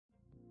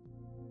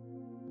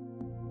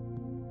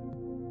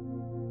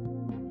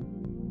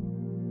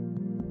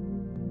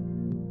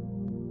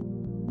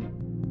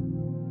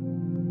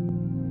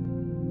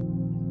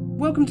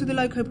Welcome to the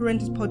Loco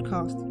Parentis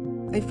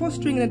podcast, a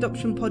fostering and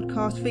adoption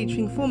podcast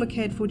featuring former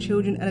cared for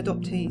children and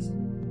adoptees.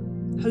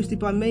 Hosted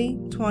by me,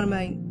 Twyna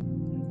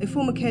Main, a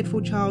former cared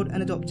for child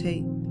and adoptee.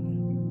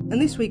 And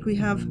this week we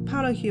have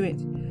Paolo Hewitt,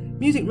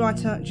 music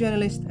writer,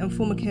 journalist and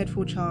former cared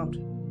for child.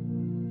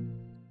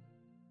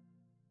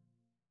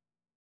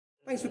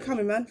 Thanks for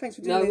coming, man. Thanks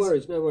for doing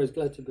this. No worries.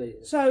 Glad to be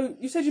here. So,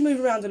 you said you move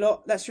around a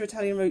lot. That's your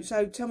Italian route.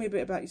 So, tell me a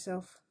bit about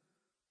yourself.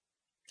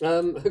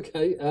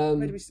 Okay.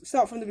 Where do we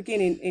start from the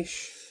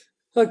beginning-ish?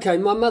 Okay,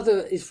 my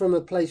mother is from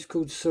a place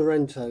called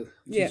Sorrento,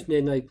 which is near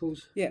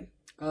Naples. Yeah.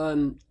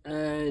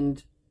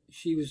 And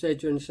she was there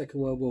during the Second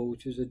World War,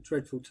 which was a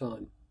dreadful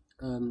time.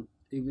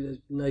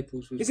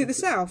 Naples was... Is it the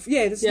south?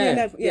 Yeah,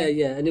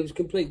 yeah. And it was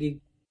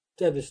completely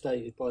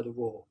devastated by the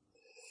war.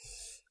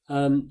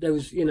 There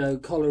was,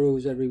 cholera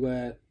was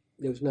everywhere.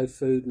 There was no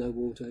food, no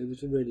water. It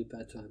was a really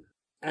bad time.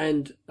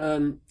 And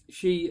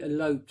she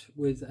eloped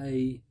with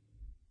a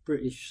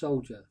British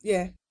soldier.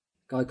 Yeah.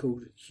 Guy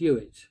called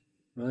Hewitt,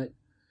 right?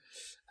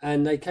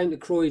 And they came to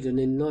Croydon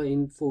in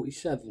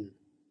 1947,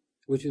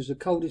 which was the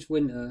coldest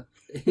winter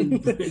in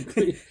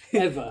Britain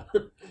ever.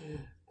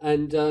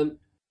 And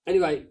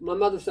anyway, my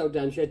mother settled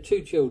down. She had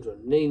two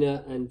children,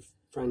 Nina and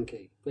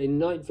Frankie. But in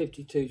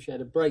 1952, she had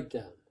a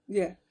breakdown.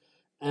 Yeah.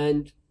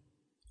 And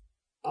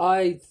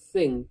I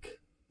think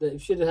that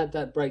if she'd have had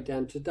that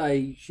breakdown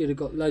today, she'd have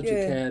got loads of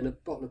care and a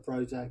bottle of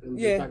Prozac and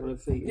be back on her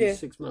feet in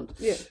 6 months.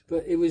 Yeah.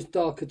 But it was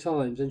darker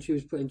times, and she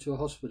was put into a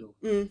hospital,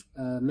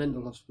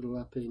 mental hospital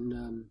up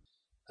in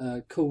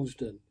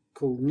Coulsdon,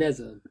 called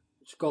Netherham.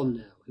 It's gone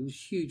now. It was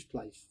a huge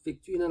place.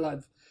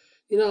 Like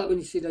when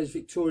you see those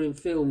Victorian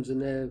films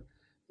and they're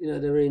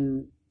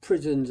in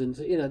prisons and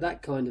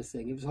that kind of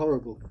thing. It was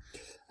horrible.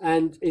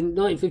 And in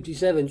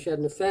 1957, she had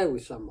an affair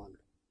with someone.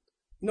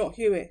 Not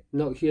Hewitt.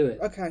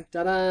 Okay.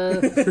 Ta-da!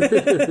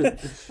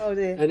 Oh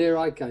dear. And here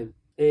I came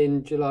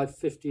in July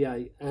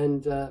 '58,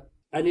 and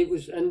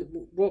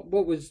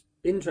what was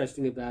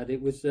interesting about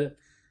it was that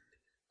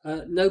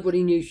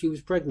nobody knew she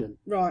was pregnant.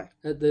 Right.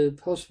 At the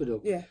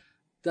hospital. Yeah.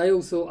 They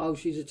all thought, oh,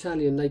 she's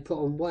Italian. They put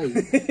on weight.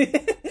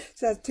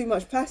 So that's too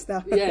much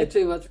pasta. Yeah,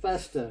 too much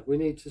pasta. We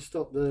need to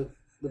stop the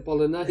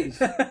bolognese.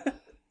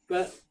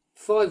 But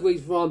 5 weeks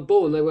before I'm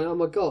born, they went, oh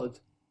my God.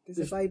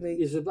 There's a baby.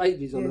 There's a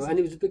baby's on the way. And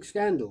it was a big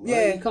scandal. Right?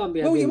 Yeah. You can't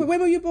be when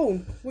were you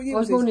born? What year I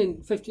was born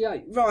in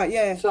 '58. Right,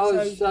 yeah. So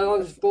I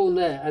was born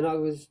there, and I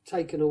was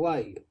taken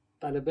away,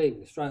 bada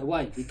bing, straight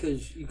away,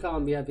 because you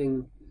can't be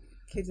having...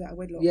 Kids out of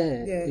wedlock.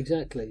 Yeah,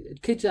 exactly.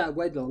 Kids out of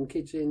wedlock and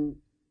kids in,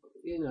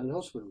 in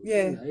hospital.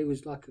 Yeah. It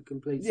was like a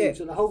complete thing.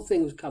 So the whole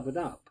thing was covered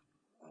up.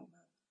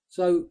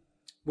 So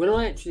when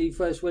I actually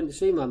first went to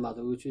see my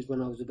mother, which was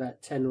when I was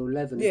about 10 or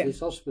 11 at this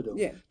hospital,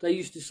 they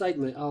used to say to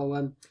me,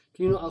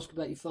 can you not ask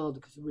about your father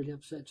because it really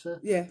upsets her?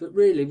 Yeah. But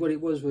really what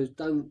it was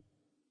don't,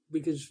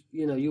 because,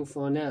 you'll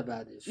find out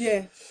about this.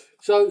 Yeah.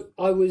 So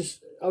I was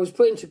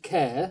put into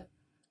care,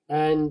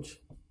 and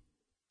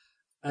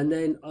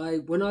then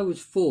when I was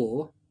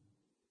 4,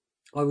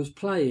 I was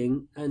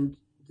playing, and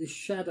this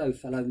shadow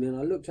fell over me, and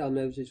I looked out, and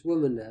there was this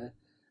woman there,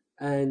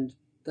 and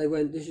they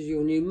went, "This is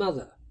your new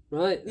mother,"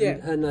 right? Yeah.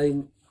 And her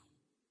name,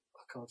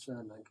 I can't say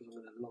her name because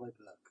I'm going to libel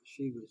her, because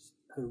she was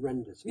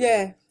horrendous.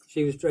 Yeah.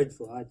 She was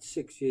dreadful. I had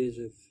 6 years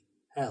of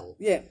hell.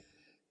 Yeah.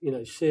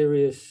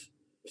 Serious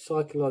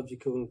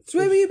psychological. So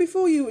where were you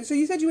before you? So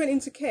you said you went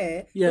into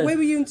care. Yeah. Where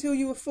were you until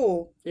you were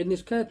 4? In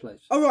this care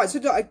place. Oh right, so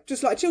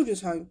just like a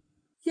children's home.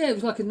 Yeah, it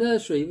was like a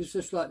nursery. It was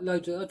just like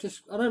loads of...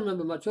 I don't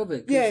remember much of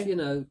it.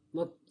 Cause,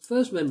 my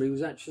first memory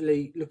was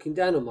actually looking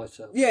down on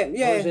myself. Yeah.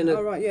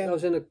 I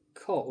was in a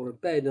cot or a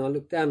bed, and I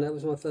looked down. That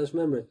was my first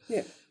memory.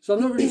 Yeah. So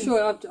I'm not really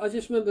sure. I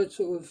just remember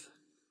sort of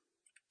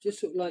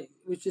like...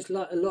 It was just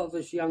like a lot of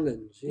us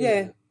young'uns.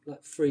 Yeah.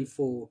 Like 3,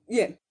 4.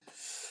 Yeah.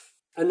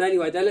 And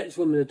anyway, they let this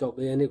woman adopt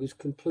me, and it was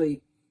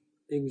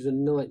a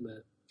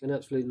nightmare. An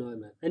absolute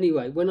nightmare.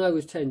 Anyway, when I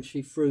was 10,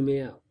 she threw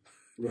me out.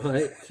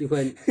 Right, she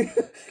went.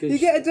 You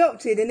get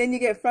adopted and then you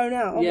get thrown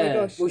out. Oh my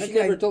gosh! Well, she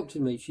never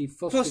adopted me. She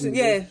fostered me.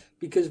 Yeah.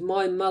 Because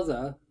my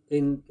mother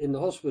in the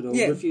hospital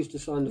refused to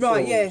sign the forms.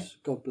 Right. Yeah.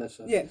 God bless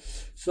her. Yeah.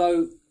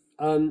 So,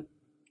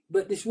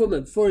 but this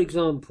woman, for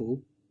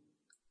example,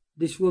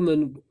 I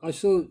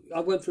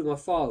went through my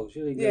files.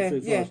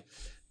 Files,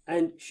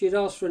 and she'd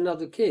asked for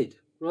another kid.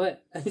 Right,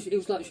 and it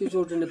was like she was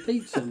ordering a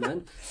pizza,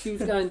 man. She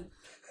was going.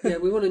 Yeah,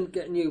 we want to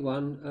get a new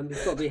one.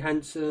 He's got to be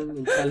handsome,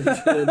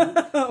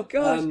 intelligent. Oh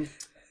gosh.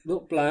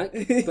 Not black,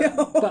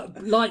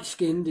 but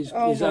light-skinned is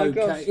okay.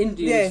 Gosh.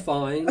 Indian's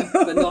fine,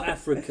 but not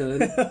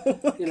African.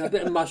 A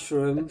bit of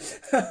mushroom.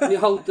 You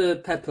hold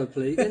the pepper,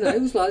 please.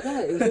 It was like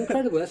that. It was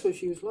incredible. That's what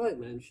she was like,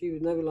 man. She was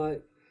never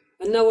like...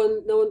 And no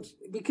one,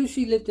 because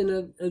she lived in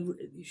a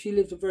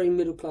very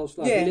middle-class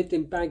life. Yeah. She lived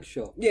in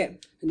Bagshot. Yeah.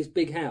 In this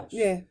big house.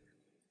 Yeah.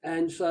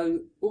 And so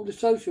all the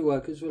social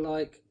workers were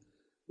like,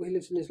 well, he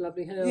lives in this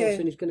lovely house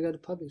and he's going to go to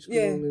public school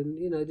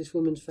and, this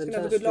woman's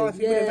fantastic. He's going to have a good life.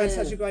 He would have had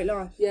such a great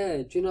life. Yeah,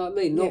 do you know what I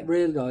mean? Not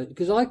really,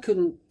 because I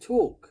couldn't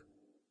talk.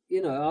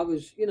 I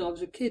was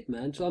a kid,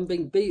 man, so I'm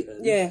being beaten.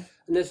 Yeah.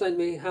 And they're saying to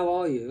me, how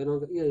are you? And I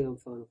go, yeah, I'm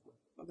fine.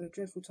 I've had a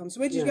dreadful time. So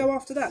where did you go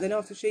after that? Then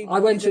after she,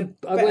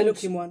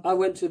 looking one. I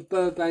went to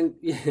Burbank.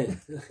 Yeah,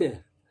 yeah.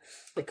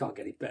 They can't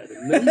get any better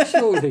than me,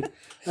 surely.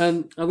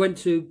 I went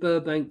to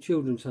Burbank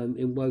Children's Home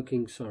in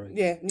Woking, Surrey.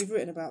 Yeah, and you've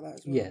written about that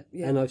as well.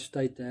 Yeah, and I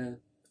stayed there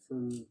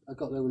I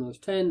got there when I was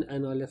 10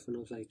 and I left when I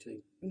was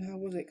 18. And how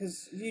was it?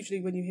 Because usually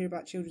when you hear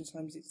about children's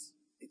homes, it's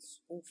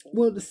awful.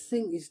 Well, the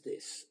thing is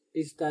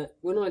that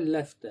when I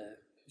left there,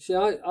 see,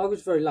 I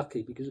was very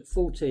lucky because at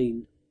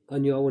 14, I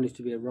knew I wanted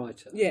to be a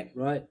writer. Yeah.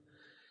 Right?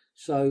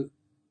 So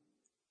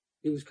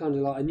it was kind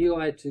of like, I knew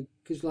I had to,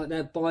 because like they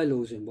have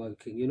bylaws in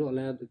Woking, you're not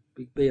allowed to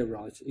be a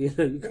writer. You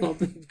know,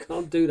 you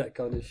can't do that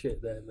kind of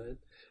shit there, man.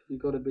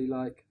 You've got to be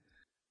like,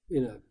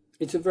 you know,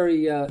 it's a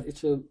very,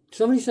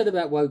 somebody said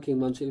about Woking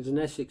once, it was an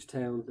Essex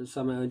town that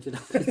somehow ended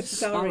up in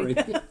Surrey.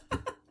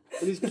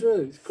 And it's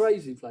true, it's a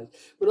crazy place.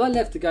 When I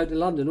left to go to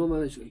London, all my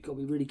mates said, you've got to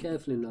be really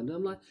careful in London.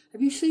 I'm like,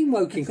 have you seen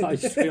Woking High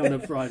Street on a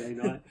Friday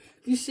night?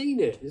 Have you seen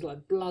it? It's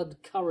like blood,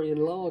 curry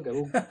and lager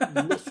all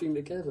meshing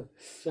together.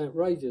 It's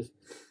outrageous.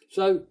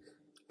 So,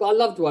 but I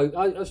loved Woking.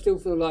 I still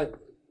feel like,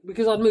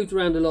 because I'd moved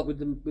around a lot with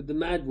the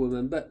Mad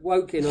Woman, but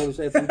Woking, I was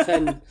there from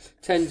 10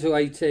 to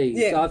 18.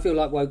 Yeah. So I feel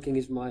like Woking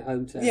is my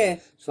hometown. Yeah.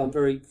 So I'm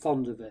very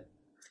fond of it.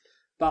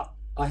 But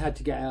I had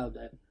to get out of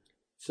there.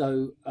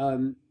 So,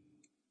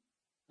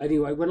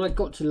 anyway, when I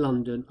got to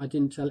London, I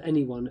didn't tell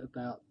anyone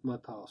about my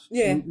past.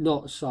 Yeah.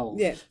 Not a soul.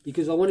 Yeah.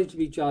 Because I wanted to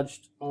be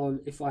judged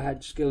on if I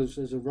had skills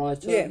as a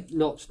writer. Yeah.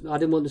 I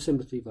didn't want the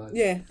sympathy vote.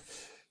 Yeah.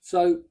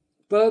 So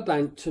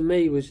Burbank to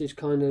me was this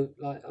kind of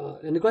like,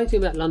 and the great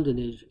thing about London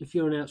is if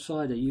you're an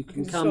outsider, you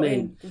can come in.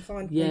 You can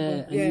find people.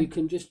 And you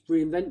can just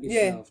reinvent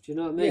yourself. Yeah. Do you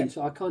know what I mean? Yeah.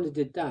 So I kind of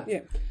did that.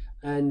 Yeah.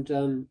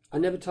 And I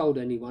never told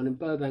anyone. And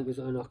Burbank was,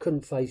 and I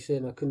couldn't face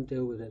it, and I couldn't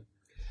deal with it.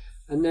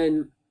 And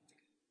then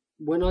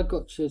when I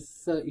got to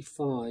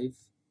 35,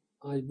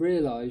 I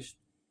realised,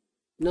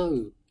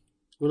 no.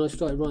 When I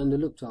started writing The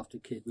Looked After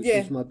Kid, which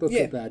is my book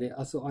about it,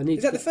 I thought I need.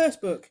 Is that the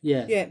first book?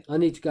 Yeah. Yeah. I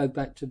need to go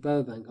back to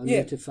Burbank. I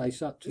need to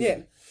face up to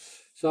it.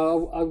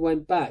 So I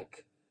went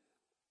back,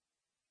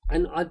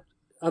 and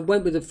I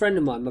went with a friend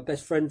of mine, my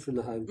best friend from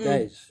the home,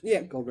 Des.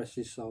 Yeah. God rest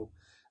his soul.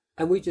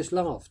 And we just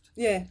laughed.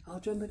 Yeah. Oh,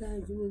 do you remember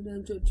that?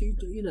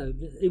 You know,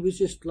 it was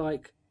just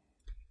like,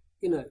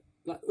 you know,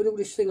 like all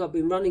this thing I've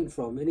been running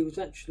from, and it was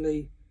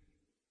actually,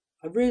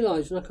 I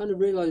realised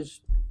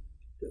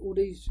that all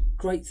these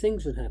great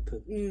things had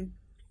happened.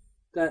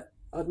 That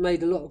I'd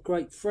made a lot of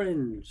great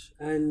friends,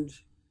 and,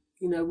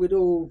 you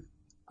know,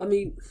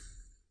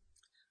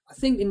 I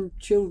think in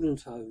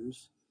children's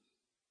homes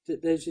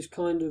that there's this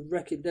kind of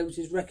there was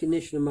this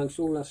recognition amongst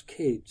all us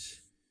kids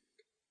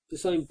that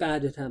something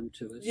bad had happened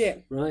to us. Yeah.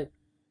 Right?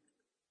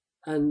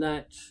 And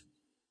that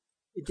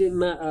it didn't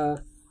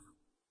matter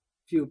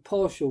if you were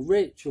posh or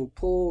rich or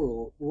poor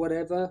or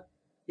whatever.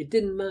 It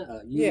didn't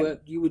matter. You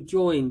were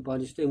joined by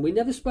this thing. We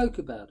never spoke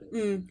about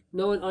it.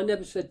 No, I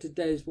never said to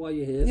Des, why are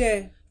you here?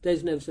 Yeah.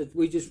 Des never said.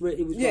 We just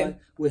it was like,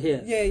 we're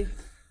here. Yeah.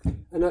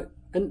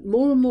 And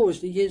more and more as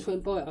the years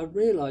went by, I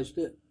realised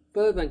that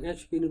Burbank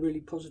actually been a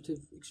really positive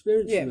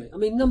experience for me. I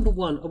mean, number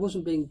one, I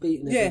wasn't being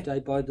beaten every day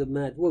by the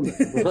Mad Woman,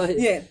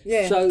 right?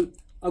 So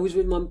I was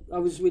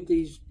with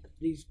these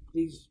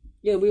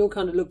we all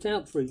kind of looked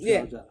out for each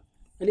other,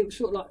 and it was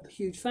sort of like a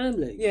huge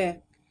family. Yeah.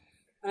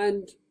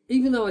 And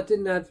even though I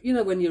didn't have, you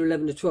know, when you're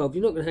 11 to 12,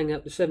 you're not going to hang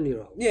out with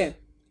 7-year-olds. Yeah.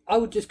 I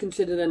would just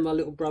consider them my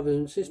little brothers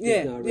and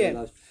sisters. Now I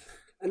realised,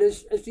 and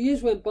as the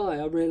years went by,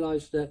 I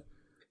realised that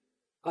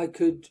I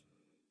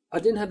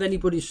didn't have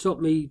anybody stop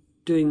me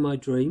doing my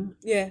dream.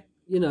 Yeah.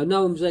 You know,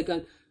 no one was there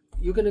going,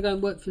 you're going to go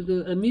and work for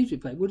a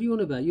music paper. What do you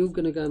want about? You're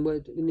going to go and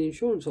work in the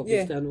insurance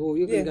office down, or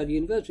you're going to go to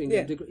university and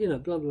get a degree, you know,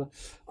 blah, blah, blah.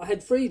 I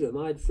had freedom.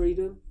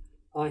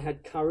 I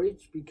had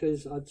courage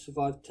because I'd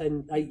survived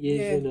 8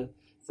 years in a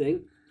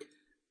thing.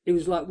 It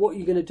was like, what are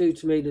you going to do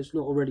to me that's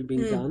not already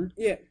been done?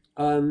 Yeah.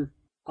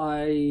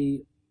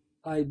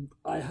 I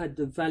had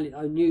the value.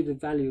 I knew the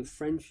value of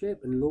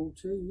friendship and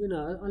loyalty. You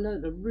know, I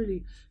learned a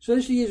really. So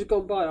as the years have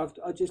gone by,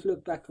 I just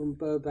look back on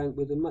Burbank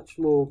with a much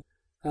more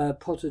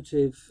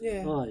positive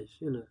eyes.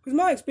 You know, because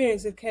my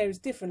experience of care is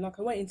different. Like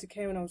I went into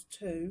care when I was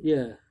 2.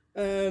 Yeah.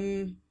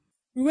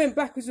 We went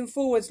backwards and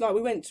forwards. Like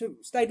we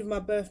stayed with my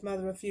birth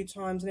mother a few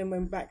times, and then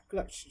went back.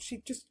 Like she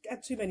just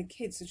had too many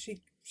kids, and she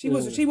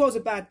was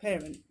a bad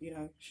parent. You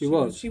know, she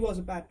was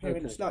a bad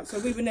parent. Okay. Like so,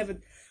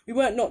 we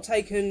weren't not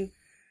taken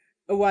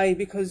away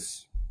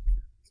because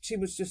she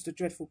was just a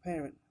dreadful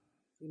parent,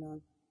 you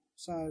know.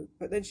 So,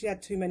 but then she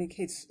had too many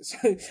kids.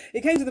 So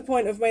it came to the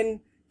point of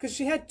because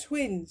she had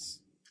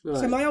twins. Right.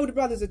 So my older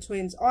brothers are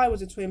twins. I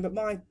was a twin, but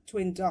my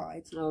twin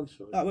died. Oh, I'm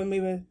sorry. Like when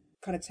we were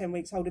kind of 10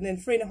 weeks old. And then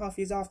 3.5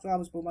 years after I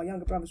was born, my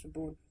younger brothers were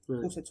born,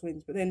 also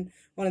twins. But then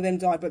one of them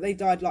died, but they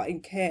died like in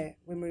care,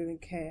 when we were in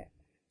care.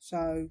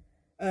 So...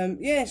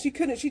 she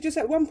couldn't. She just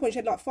at one point she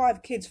had like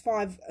 5 kids,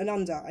 5 and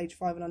under, age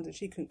 5 and under.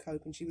 She couldn't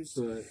cope, and she was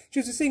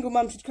a single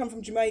mum. She'd come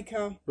from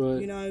Jamaica,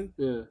 you know,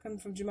 come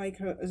from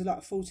Jamaica as like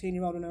a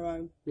 14-year-old on her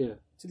own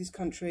to this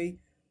country.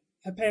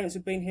 Her parents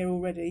had been here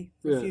already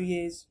for a few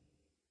years,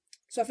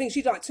 so I think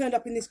she like turned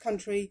up in this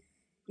country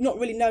not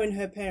really knowing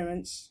her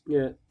parents.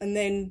 Yeah. And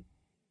then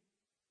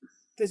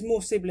there's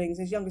more siblings,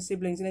 there's younger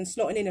siblings, and then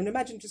slotting in. And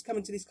imagine just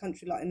coming to this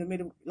country like in the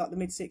middle, like the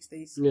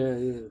mid-60s. Yeah,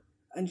 yeah.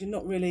 And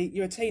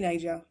you're a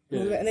teenager.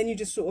 Yeah. And then you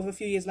just sort of, a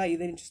few years later,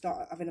 then you just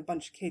start having a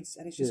bunch of kids.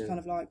 And it's just kind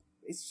of like,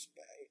 it's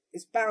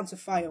bound to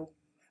fail.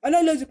 I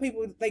know loads of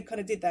people, they kind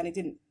of did that and it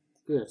didn't.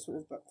 Yeah. Sort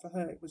of, but for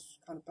her, it was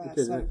kind of bad. It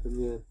didn't happen,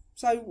 yeah.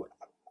 So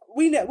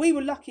we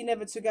were lucky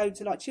never to go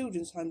to like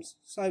children's homes.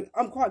 So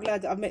I'm quite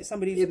glad that I've met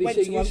somebody who went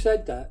to one. You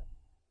said that.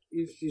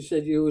 You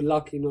said you were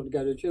lucky not to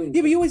go to children's.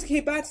 Yeah, but you always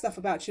hear bad stuff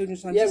about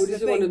children's homes. Yeah, well,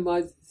 this is one of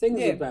my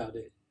things about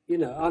it. You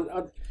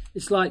know,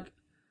 it's like,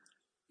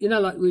 you know,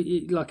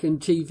 like in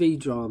TV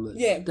dramas.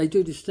 Yeah. They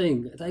do this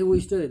thing. They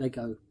always do it. They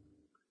go,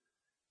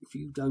 if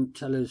you don't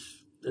tell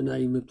us the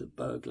name of the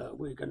burglar,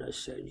 we're going to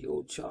send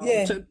your child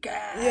to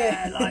gas.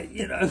 Yeah. Like,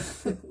 you know,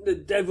 the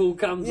devil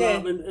comes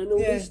up and all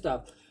this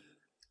stuff.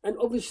 And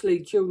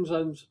obviously, children's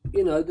homes,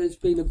 you know, there's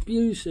been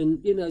abuse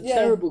and, you know,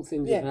 terrible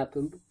things have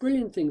happened, but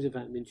brilliant things have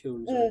happened in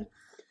children's homes.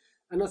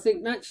 And I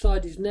think that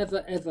side is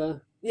never,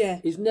 ever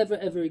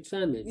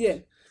examined. Yeah.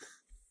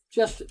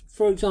 Just,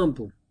 for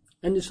example,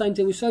 and the same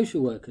thing with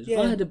social workers.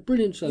 Yeah. I had a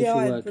brilliant social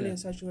worker. I had brilliant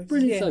social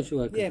worker. Social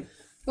worker. Yeah.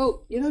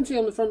 Well, you don't see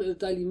on the front of the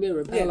Daily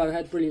Mirror, Paolo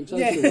had brilliant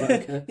social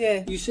worker.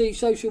 Yeah. You see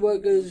social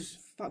workers...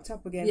 Fucked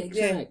up again.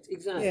 Yeah,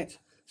 exact. Yeah.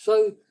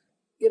 So,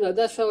 you know,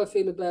 that's how I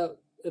feel about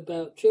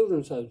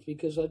children's homes,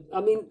 because, I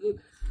mean,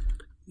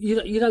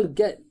 you don't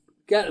get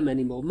them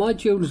anymore. My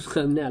children's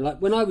home now, like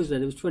when I was there,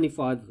 there was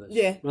 25 of us.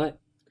 Yeah. Right?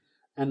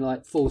 And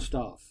like 4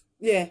 staff.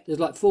 Yeah. There's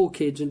like 4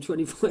 kids and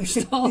 25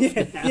 staff now.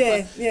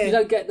 Yeah. You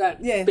don't get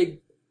that big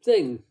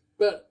thing.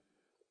 But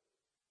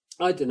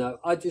I don't know.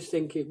 I just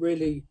think it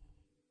really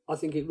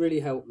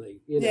helped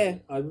me. You know?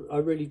 Yeah. I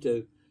really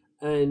do.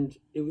 And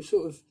it was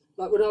sort of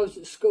like when I was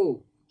at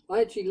school,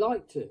 I actually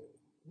liked it.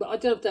 But I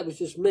don't know if that was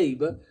just me,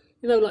 but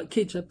you know, like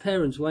kids have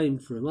parents waiting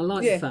for them. I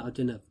like the fact I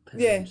didn't have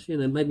parents. You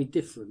know, made me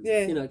different.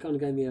 Yeah. You know, it kind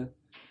of gave me a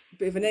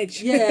bit of an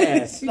edge.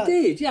 Yeah, it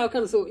did. Yeah, I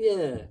kind of thought,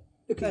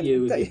 look at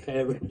you and your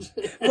parents.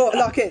 What,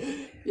 like at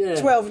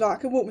 12, like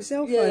I can walk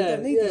myself home,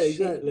 don't need this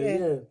exactly, shit.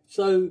 Yeah.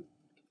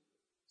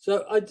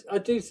 So I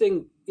do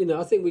think, you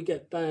know, I think we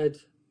get bad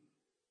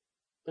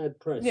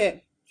press. Yeah.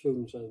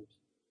 Children's homes.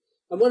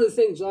 And one of the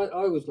things I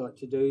always like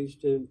to do is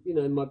to, you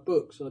know, in my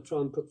books, I try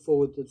and put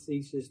forward the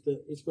thesis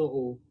that it's not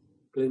all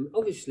gloom.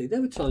 Obviously, there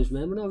were times,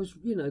 man, when I was,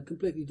 you know,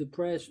 completely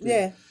depressed.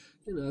 And,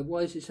 you know,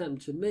 why has this happened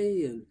to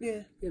me? And,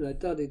 you know,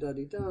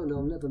 da-di-da-di-da, and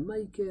I'll never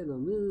make it.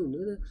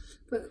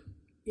 But,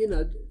 you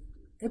know,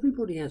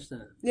 everybody has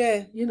that.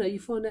 Yeah. You know, you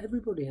find that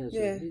everybody has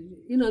it.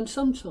 You know, and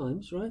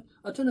sometimes, right,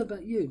 I don't know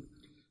about you,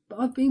 but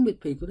I've been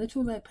with people, they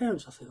talk about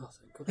parents, I think, oh,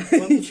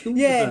 thank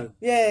God.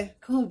 Yeah.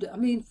 God, I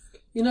mean,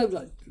 you know,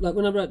 like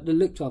when I wrote The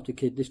Looked After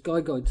Kid, this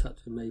guy got in touch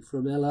with me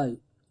from LA,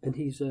 and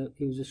he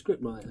was a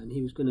script writer, and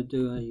he was going to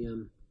do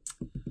a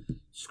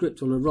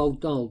script on a Roald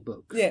Dahl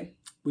book,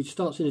 which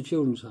starts in a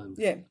children's home,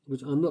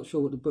 which I'm not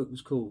sure what the book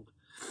was called.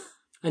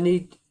 And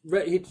he'd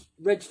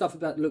read stuff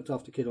about The Looked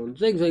After Kid on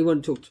things, and he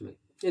wanted to talk to me.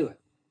 Anyway,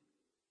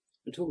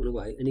 we're talking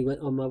away, and he went,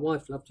 oh, my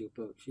wife loved your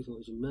book. She thought it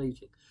was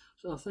amazing.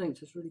 I said, oh, thanks,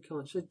 that's really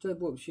kind. I said,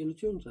 what, was she in a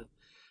children's home?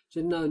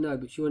 He said, no,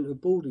 but she went to a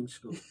boarding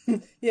school.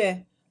 And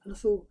I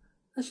thought,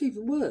 that's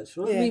even worse,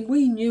 right? I mean,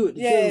 we knew at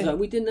the children's home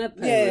we didn't have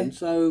parents,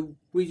 so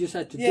we just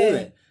had to do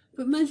it.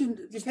 But imagine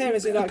your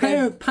parents are like a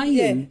pair of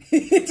pain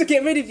to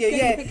get rid of you.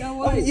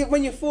 Go away.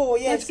 When you're 4,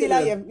 still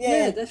at you.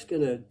 Yeah, that's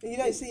gonna. You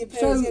don't see your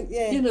parents. So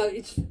you know,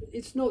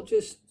 it's not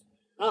just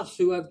us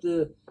who have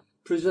the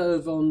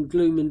preserve on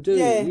gloom and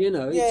doom. You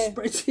know,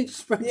 it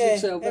spreads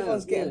itself out.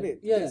 Everyone's getting a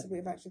bit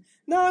of action.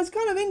 No, it's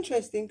kind of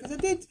interesting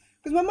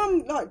because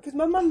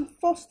my mum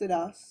fostered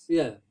us.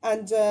 Yeah.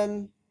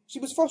 And she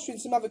was fostering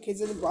some other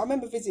kids, and I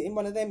remember visiting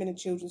one of them in a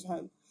children's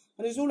home,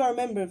 and it was all I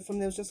remember from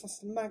there was just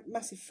a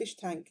massive fish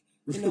tank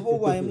in the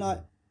hallway. I'm like,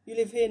 you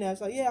live here now?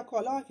 It's like, yeah, I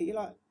quite like it. You're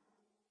like,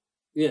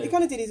 he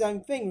kind of did his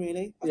own thing,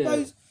 really. I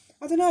suppose,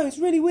 I don't know, it's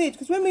really weird,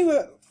 because when we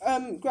were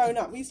growing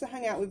up, we used to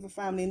hang out with a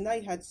family, and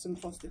they had some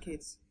foster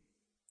kids,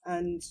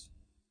 and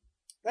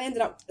they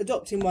ended up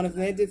adopting one of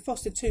them. They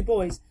fostered 2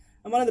 boys,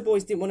 and one of the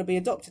boys didn't want to be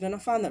adopted, and I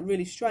found that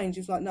really strange.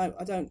 He was like, no,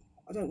 I don't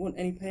want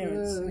any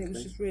parents. And it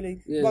was just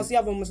really... Whilst the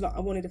other one was like, I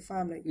wanted a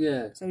family.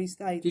 Yeah. So he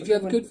stayed. Did you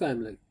have a good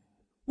family?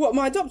 What,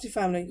 my adopted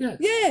family? Yeah.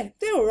 Yeah,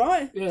 they're all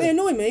right. Yeah. They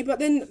annoy me, but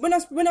then when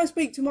I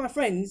speak to my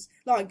friends,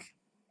 like,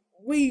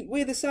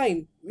 we're the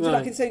same. Right.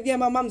 I can say,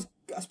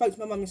 I spoke to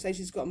my mum and say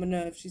she's got on my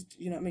nerves. She's,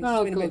 you know what I mean?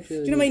 Oh, she's God, do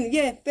you know what I mean?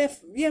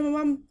 Yeah,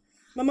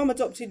 my mum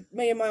adopted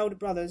me and my older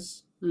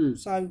brothers.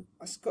 So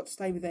I got to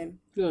stay with them.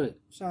 Right.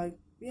 So,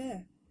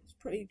 yeah.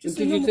 Pretty, just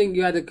did you think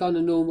you had a kind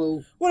of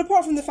normal... Well,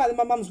 apart from the fact that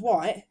my mum's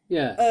white...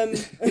 Yeah.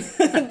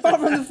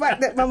 Apart from the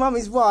fact that my mum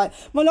is white,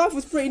 my life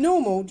was pretty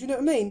normal, do you know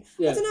what I mean?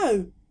 Yeah.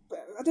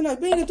 I don't know,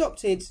 being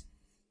adopted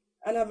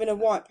and having a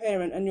white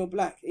parent and you're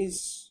black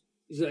is...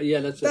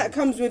 that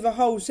comes with a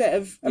whole set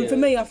of... And for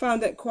me, I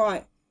found that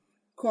quite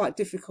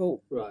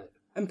difficult. Right.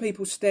 And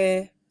people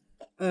stare.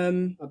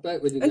 I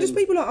bet with you. And just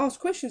people that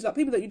ask questions, like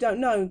people that you don't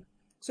know.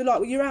 So, like,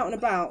 when you're out and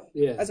about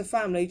Yeah. as a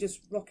family,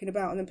 just rocking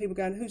about, and then people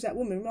going, who's that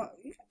woman? I'm like,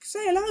 say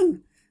hello,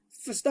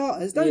 for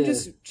starters. Don't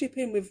just chip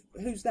in with,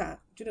 who's that?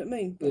 Do you know what I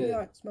mean? But you're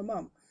like, it's my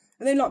mum.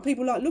 And then, like,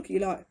 people, like, look at you,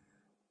 like...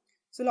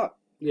 So, like,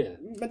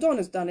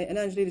 Madonna's done it, and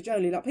Angelina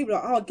Jolie, like, people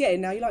are like, oh, I get it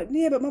now. You're like,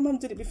 yeah, but my mum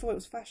did it before it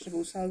was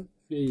fashionable, so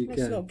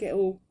let's not get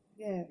all...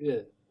 Yeah.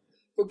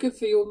 Well, good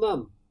for your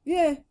mum.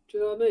 Yeah. Do you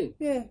know what I mean?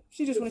 Yeah.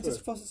 She just wanted to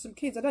foster some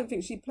kids. I don't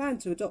think she planned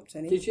to adopt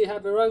any. Did she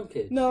have her own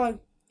kids? No,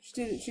 she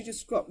didn't. She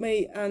just got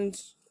me and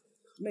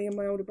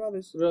my older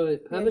brothers. Right.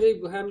 How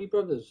many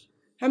brothers?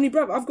 How many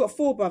brothers? I've got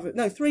 4 brothers.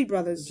 No, 3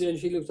 brothers. And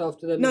she looks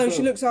after them? No, as well?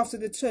 she looks after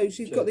the 2.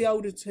 She's got the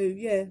older 2,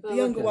 yeah. The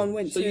younger one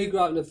went to... So you grew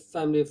up in a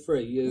family of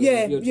 3?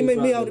 You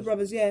mean me older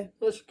brothers, yeah.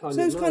 That's kind of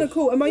So it's nice. kind of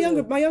cool. And my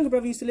younger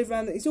brother used to live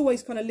around... He's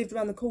always kind of lived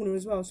around the corner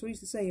as well, so we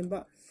used to see him.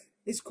 But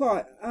it's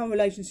quite... Our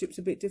relationship's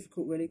a bit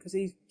difficult, really, because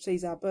he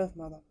sees our birth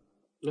mother.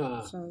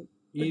 Ah, so,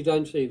 you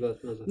don't see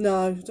birth mother?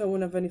 No, I don't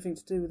want to have anything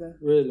to do with her.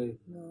 Really?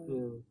 No.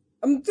 Yeah.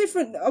 I'm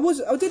different. I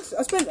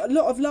spent a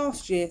lot of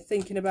last year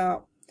thinking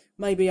about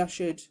maybe I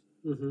should.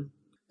 Mm-hmm.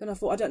 Then I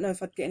thought, I don't know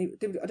if I'd get any...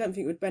 I don't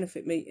think it would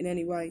benefit me in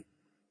any way.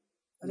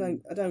 I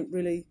don't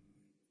really...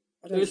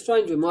 It was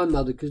strange with my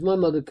mother, because my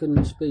mother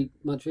couldn't speak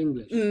much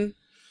English. Mm.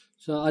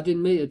 So I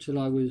didn't meet her till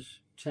I was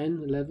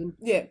 10, 11.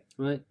 Yeah.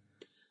 Right?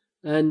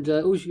 And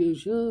all she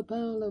goes, oh,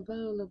 Paolo,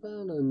 Paolo,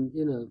 Paolo, and,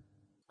 you know.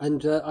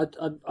 And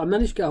I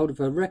managed to get hold of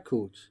her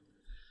records.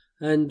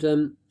 And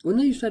when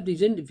they used to have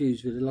these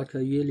interviews with her, like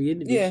her yearly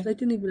interviews, they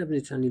didn't even have an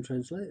Italian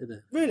translator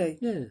there. Really?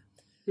 Yeah.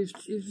 It's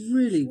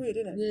really... It's weird,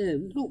 isn't it? Yeah,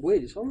 not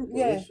weird, it's horrible.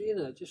 Yeah. It's, you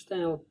know, just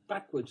how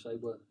backwards they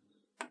were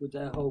with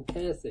their whole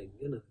care thing,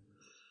 you know.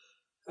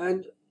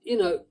 And, you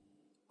know,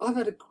 I've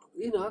had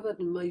an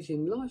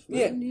amazing life,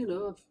 man.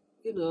 Yeah.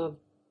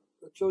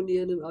 I've joined the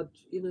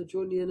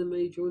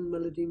enemy, joined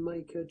Melody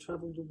Maker,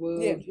 travelled the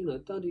world, you know,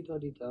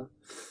 da-di-da-di-da.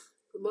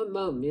 But my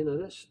mum, you know,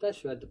 that's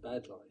who had the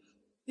bad life.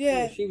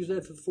 Yeah. You know, she was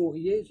there for 40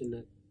 years in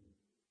that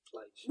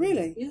place.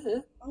 Really? Yeah.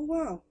 Oh,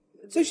 wow.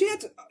 So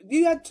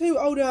you had 2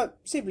 older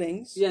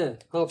siblings? Yeah,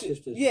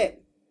 half-sisters. Yeah.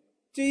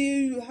 Do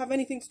you have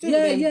anything to do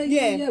with them?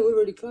 Yeah, we're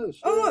really close.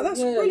 Oh, yeah,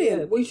 that's brilliant.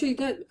 Yeah. Well, you see,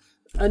 that...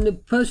 And the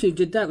person who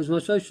did that was my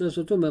social... That's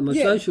what I'm talking about,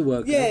 my social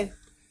worker. Yeah.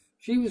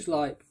 She was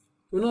like...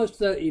 When I was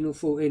 13 or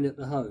 14 at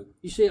the home,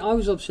 you see, I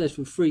was obsessed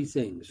with 3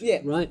 things. Yeah.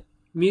 Right?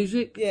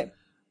 Music. Yeah.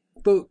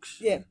 Books.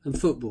 Yeah. And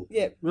football.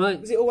 Yeah. Right?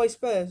 Was it always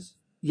Spurs?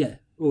 Yeah,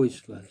 always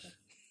Spurs.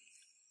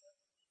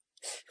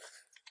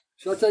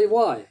 Shall I tell you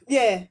why?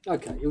 Yeah.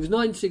 Okay, it was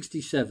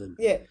 1967.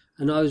 Yeah.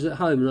 And I was at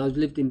home and I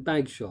lived in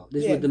Bagshot.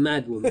 This was the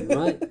mad woman,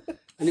 right?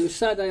 And it was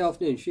Saturday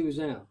afternoon. She was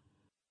out.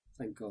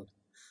 Thank God.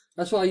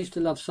 That's why I used to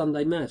love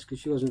Sunday Mass, because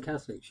she wasn't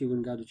Catholic. She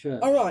wouldn't go to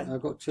church. All right. I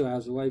got 2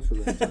 hours away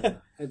from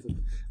her.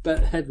 Heaven.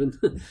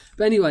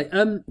 But anyway,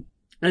 and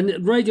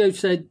radio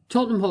said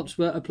Tottenham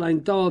Hotspur are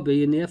playing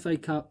Derby in the FA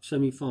Cup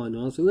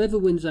semi-final. So whoever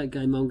wins that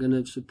game, I'm going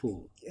to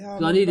support. Yeah,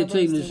 I need a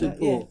team to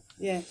support.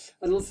 Yeah.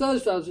 And on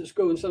Thursday I was at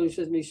school and somebody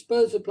said to me,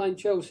 Spurs are playing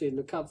Chelsea in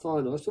the cup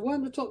final. I said, why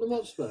am I Tottenham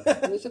Hotspur?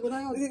 And they said, well, they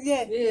are.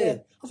 Yeah.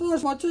 I thought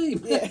that's my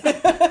team. Yeah.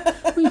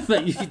 What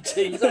do you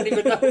team? You don't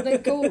even know what they're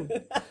called.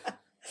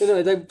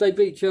 Anyway, they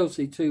beat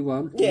Chelsea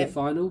 2-1 in the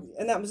final.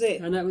 And that was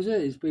it. And that was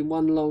it. It's been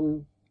one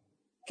long...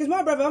 Because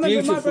my brother, I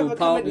remember my brother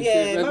coming...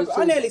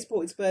 I nearly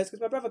supported Spurs,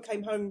 because my brother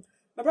came home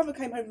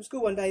from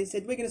school one day and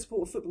said, we're going to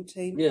support a football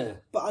team,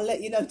 but I'll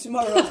let you know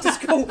tomorrow after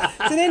school.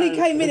 So then he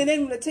came in and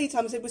then at tea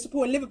time and said, we're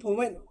supporting Liverpool. And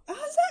went, how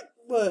does that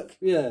work?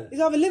 Yeah.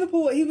 It's either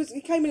Liverpool,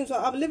 he came in and was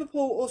like, either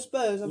Liverpool or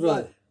Spurs. I was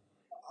like,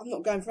 I'm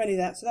not going for any of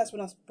that. So that's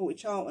when I supported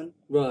Charlton.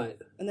 Right.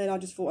 And then I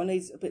just thought I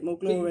need a bit more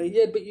glory.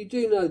 But you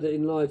do know that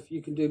in life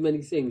you can do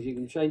many things. You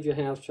can change your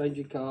house, change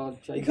your car,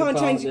 change your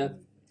partner. Change it.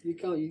 You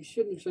can't. You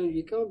shouldn't change.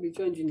 You can't be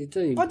changing your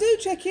team. I do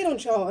check in on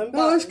Charlton.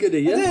 Oh, that's good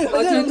of you.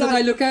 I do. Do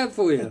they look out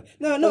for you?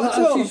 No, not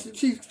at all.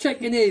 She's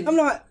checking in. I'm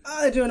like,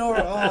 they're doing all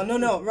right. Oh,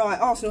 no, right.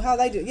 Arsenal, how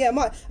they do? Yeah,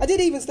 I did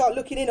even start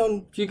looking in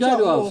on. Do you go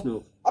to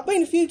Arsenal? I've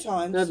been a few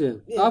times. Have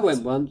you? Yeah. I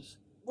went once.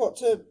 What,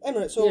 to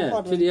Emirates or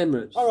Highbury? To the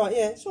Emirates. All right,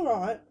 yeah, it's all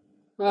right.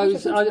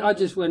 Well, I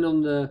just went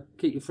on the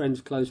keep your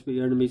friends close but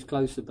your enemies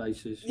closer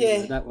basis.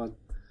 Yeah, that one.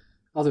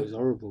 I thought it was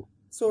horrible.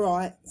 It's all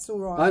right.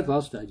 I hope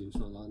our stadium's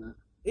not like that.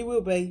 It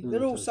will be.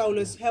 They're all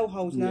soulless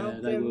hellholes now.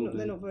 Yeah,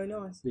 they're not very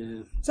nice.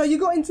 Yeah. So you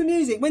got into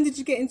music. When did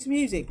you get into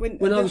music?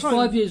 When I was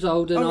 5 years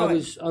old, and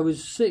I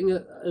was sitting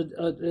at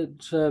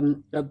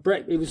a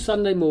breakfast. It was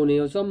Sunday morning.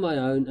 I was on my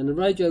own, and the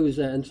radio was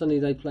there, and suddenly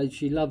they played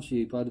 "She Loves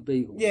You" by the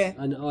Beatles. Yeah.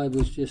 And I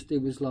was just.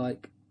 It was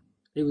like,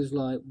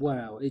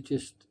 wow. It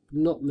just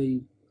knocked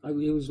me.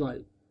 It was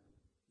like,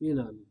 you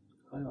know,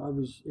 I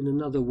was in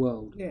another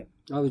world. Yeah.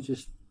 I was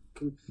just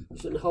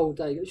the whole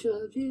day. She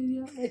loves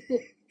you. Yeah.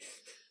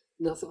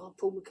 And I thought,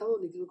 Paul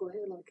McCartney, because I've got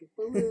hair like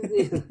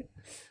a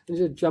and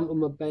just jump on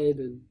my bed,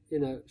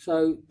 and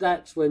so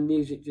that's when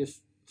music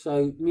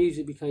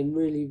became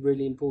really,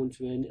 really important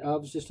to me, and I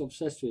was just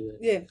obsessed with it.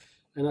 Yeah.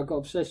 And I got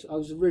obsessed. I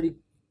was a really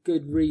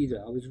good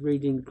reader. I was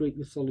reading Greek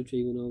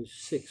mythology when I was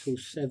 6 or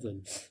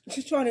 7.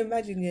 Just trying to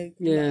imagine you.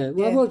 Yeah.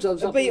 Well, I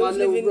was up in my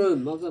little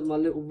room. I was up in my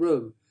little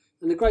room,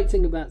 And the great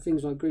thing about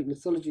things like Greek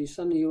mythology is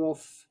suddenly you're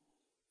off,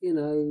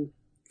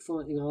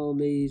 fighting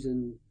armies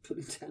and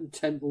putting down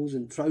temples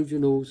and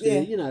Trojan horses,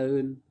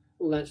 and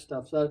all that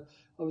stuff. So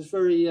I was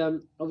very,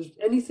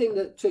 anything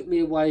that took me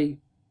away.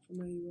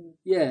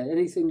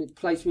 Anything that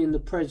placed me in the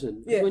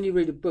present. Yeah. When you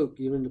read a book,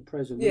 you're in the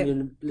present. When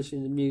you're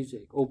listening to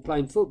music or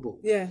playing football,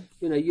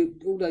 you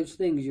all those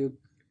things.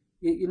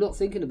 You're not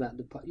thinking about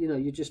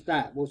you're just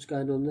what's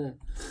going on there.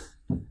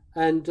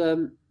 And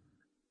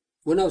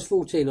when I was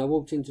 14, I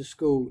walked into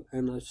school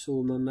and I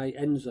saw my mate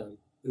Enzo,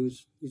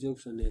 who's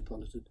also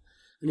Neapolitan,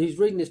 and he's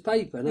reading this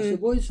paper, and I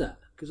said, "What is that?"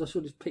 Because I saw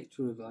this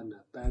picture of a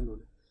band on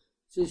it.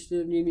 It's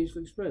the New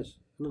Musical Express.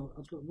 And I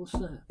was like, "What's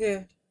that?"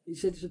 Yeah. He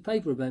said, "It's a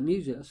paper about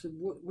music." I said,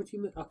 What do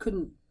you mean?" I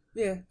couldn't.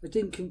 Yeah.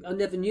 I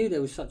never knew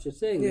there was such a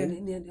thing. Yeah. And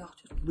in the end, I'll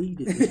just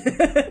read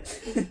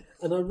it.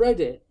 And I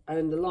read it,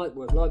 and the light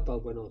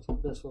bulb went on.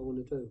 That's what I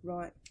want to do.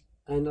 Right.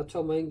 And I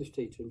told my English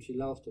teacher, and she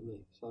laughed at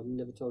me. So I've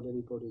never told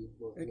anybody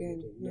what I want to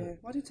do. No. Yeah.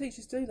 Why do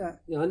teachers do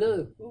that? Yeah, I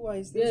know.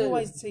 Always. There's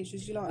always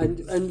teachers you like.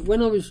 And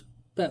when I was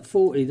about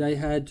 40, they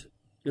had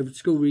a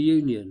school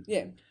reunion.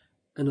 Yeah.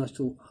 And I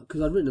thought, because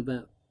I'd written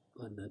about,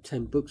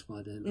 10 books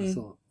by then, I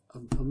thought,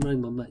 I'm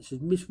rang my mate. She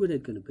said, "Miss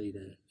Woodhead going to be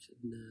there?" I said,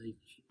 "No,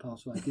 she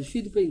passed away." Because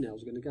she'd have been there, I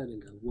was going to go there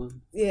and go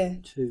 1,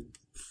 2,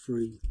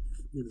 3.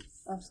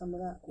 Have some of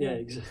that. Yeah,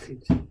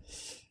 exactly.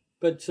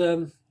 But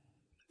so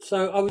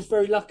I was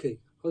very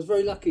lucky. I was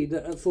very lucky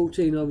that at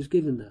 14 I was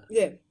given that.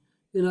 Yeah.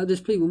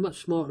 There's people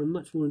much smarter and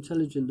much more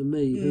intelligent than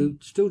me who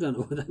still don't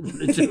know what they want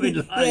to do in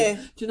life. Yeah.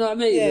 Do you know what I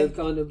mean? Yeah. They've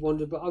kind of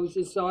wandered, but I was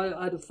just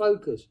I had a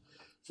focus.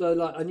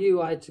 So I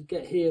knew I had to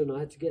get here and I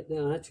had to get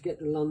there. I had to get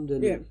to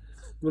London. Yeah.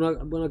 When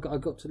I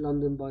got to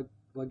London by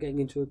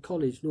getting into a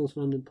college, North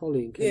London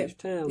Poly in Cambridge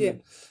Town. Yeah.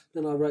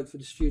 Then I wrote for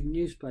the student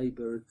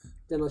newspaper, and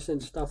then I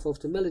sent stuff off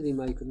to Melody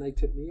Maker, and they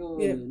took me on.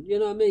 Yeah. And, you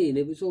know what I mean?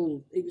 It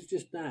was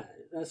just that.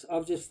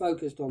 I've just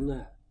focused on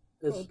that.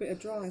 Got a bit of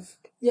drive.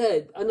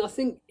 Yeah, and I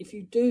think if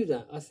you do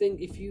that,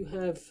 if you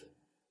have,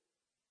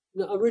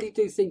 I really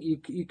do think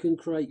you can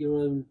create your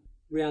own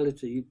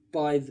reality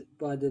by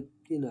the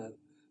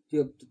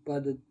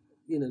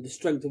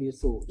strength of your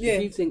thoughts. Yeah.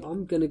 If you think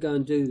I'm going to go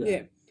and do that.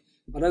 Yeah.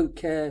 I don't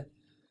care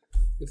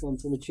if I'm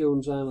from a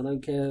children's home. I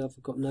don't care if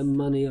I've got no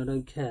money. I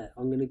don't care.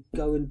 I'm going to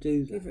go and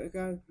do that. Give it a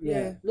go.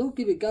 Yeah. Not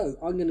give it a go.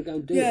 I'm going to go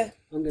and do it.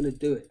 I'm going to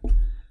do it.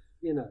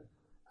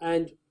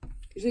 And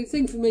the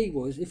thing for me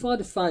was, if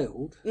I'd have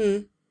failed,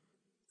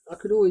 I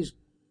could always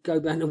go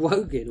back to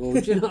Woking, or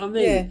do you know what I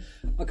mean? Yeah.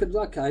 I could,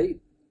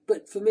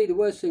 but for me the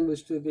worst thing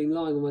was to have been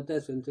lying on my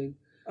death and think,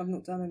 I've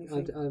not done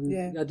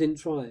anything. I didn't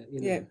try it.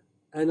 Yeah.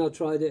 And I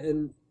tried it,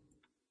 and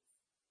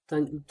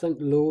thank the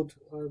Lord.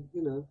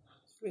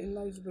 Written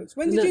loads of books.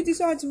 When did you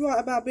decide to write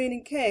about being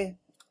in care?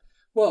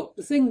 Well,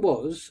 the thing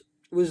was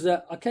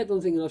that I kept on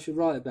thinking I should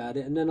write about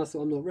it, and then I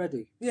thought, I'm not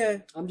ready. Yeah.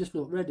 I'm just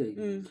not ready.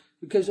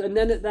 And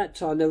then at that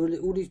time, there were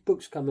all these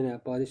books coming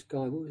out by this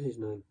guy, what was his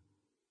name?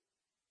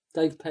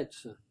 Dave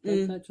Petzer.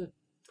 Petzer.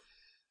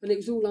 And it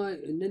was all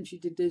like, and then she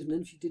did this, and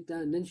then she did that,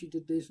 and then she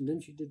did this, and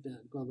then she did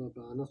that, blah, blah,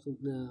 blah. And I thought,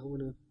 no, I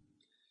want to...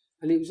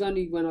 And it was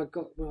only when I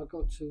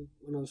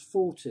was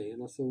 40,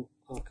 and I thought,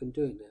 I can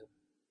do it now.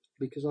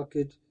 Because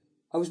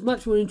I was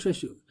much more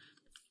interested.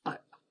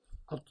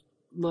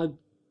 My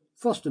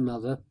foster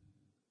mother,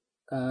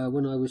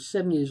 when I was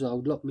 7 years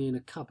old, locked me in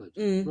a cupboard,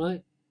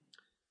 right?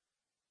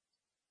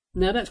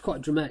 Now, that's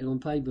quite dramatic on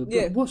paper,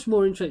 but what's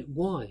more interesting,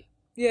 why?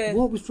 Yeah.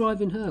 What was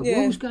driving her? Yeah.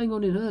 What was going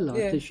on in her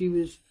life that she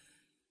was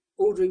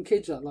ordering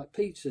kids up like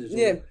pizzas?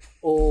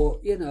 Or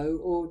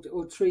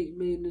treating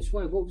me in this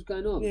way? What was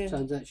going on? Yeah.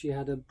 Turns out she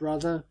had a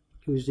brother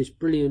who was this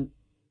brilliant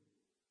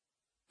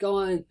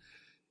guy,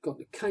 got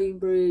to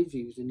Cambridge,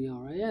 he was in the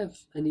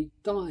RAF, and he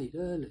died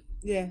early.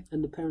 Yeah.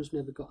 And the parents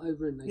never got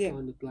over it, and they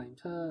kind of blamed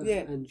her.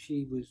 Yeah. And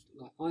she was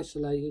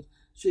isolated.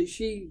 So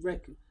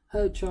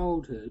her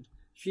childhood,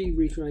 she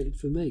recreated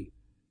for me.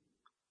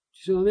 Do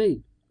you see what I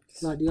mean?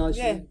 Like the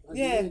isolation.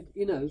 Yeah.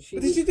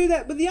 Did you do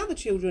that with the other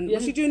children? Yeah.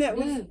 Was she doing that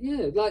with...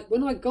 Yeah. Like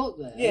when I got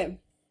there,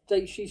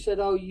 she said,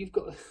 "Oh, you've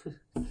got..."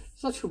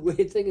 Such a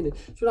weird thing, isn't it?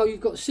 She said, "Oh, you've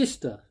got a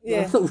sister."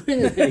 Yeah. Like, oh,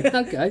 really?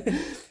 Okay.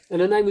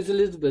 And her name was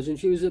Elizabeth, and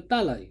she was at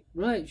ballet,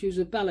 right? She was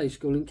at ballet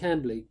school in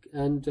Camberley,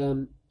 and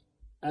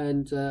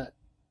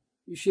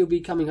she'll be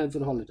coming home for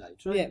the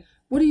holidays, right? Yeah.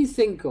 What do you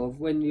think of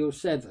when you're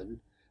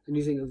 7 and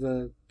you think of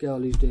a girl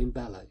who's doing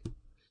ballet?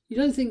 You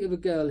don't think of a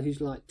girl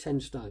who's like 10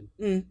 stone,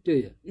 do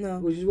you? No.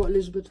 Which is what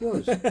Elizabeth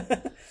was.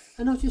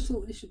 And I just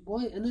thought, this is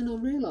why. And then I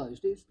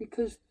realised it's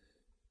because,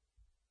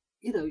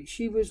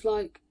 she was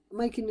like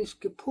making this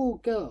poor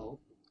girl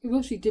who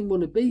obviously didn't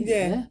want to be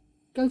there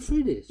go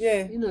through this.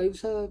 Yeah. It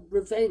was her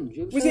revenge.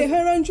 Was it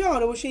her own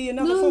child, or was she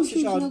another foster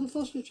child? No, she was another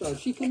foster child.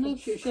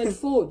 She had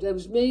 4. There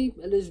was me,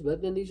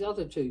 Elizabeth, then these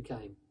other 2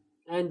 came.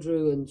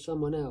 Andrew and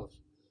someone else.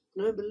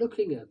 And I remember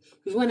looking at her.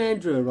 Because when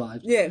Andrew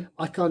arrived,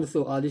 I kind of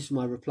thought, this is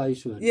my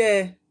replacement.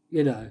 Yeah.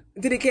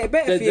 Did it get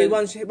better for you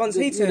once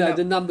he turned up?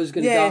 The number's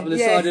going to go up on the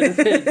side of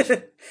the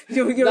pitch.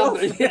 You're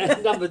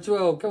off. Number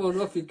 12. Come on,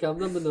 off you come.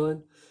 Number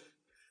 9.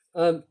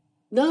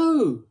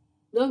 No.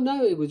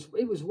 No, it was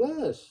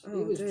worse.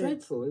 Oh, it was dear.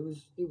 dreadful. It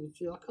was.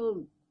 I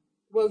can't.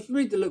 Well, if you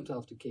read the Looked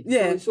After Kids,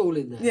 Yeah. it's all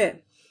in there. Yeah.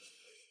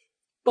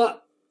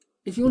 But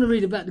if you want to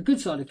read about the good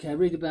side of care,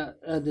 read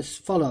about this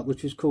follow-up,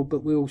 which was called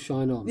But We All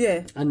Shine On.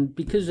 Yeah. And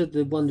because of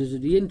the wonders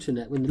of the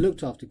internet, when the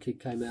Looked After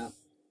Kid came out,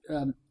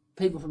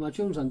 people from our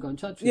children's home got in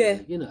touch with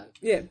me, you know.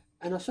 Yeah.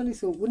 And I suddenly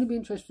thought, wouldn't it be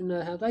interesting to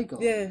know how they got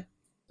on? Yeah.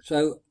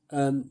 So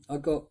I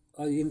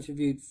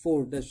interviewed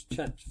four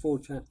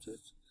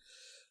chapters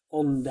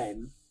on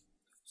them.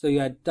 So you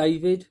had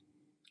David,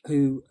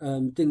 who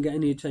didn't get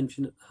any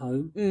attention at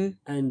home,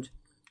 and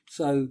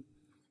so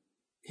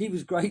he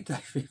was great,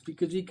 David,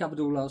 because he covered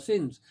all our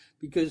sins.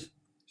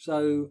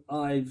 So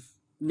I've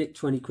nicked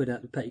 20 quid out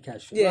of the petty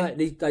cash. Yeah. Right,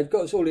 they've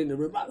got us all in the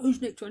room. Right,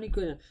 who's nicked 20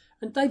 quid out?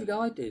 And David,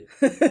 I did.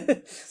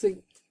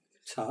 Think,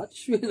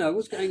 touch,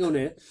 what's going on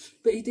here?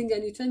 But he didn't get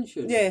any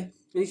attention. Yeah.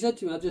 And he said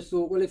to me, I just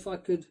thought, well, if I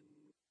could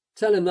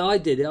tell him that I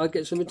did it, I'd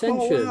get some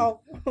attention. Oh,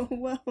 wow. Oh,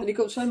 wow. And he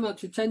got so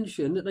much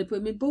attention that they put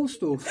him in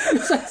Borstal.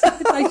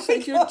 They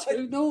said, you're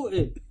too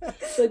naughty.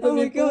 So they put him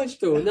in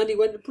Borstal, and then he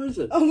went to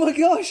prison. Oh, my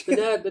gosh.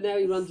 But now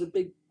he runs a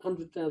big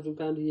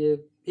 £100,000 a year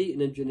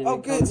heating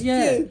engineering good. company.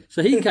 Yeah.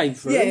 So he came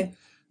through. Yeah.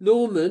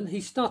 Norman,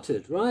 he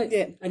stuttered, right?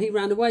 Yeah. And he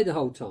ran away the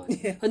whole time.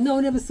 Yeah. And no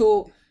one ever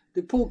thought,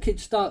 the poor kid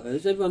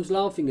stutters, everyone's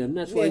laughing at him,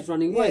 that's why he's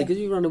running away. Because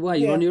you run away,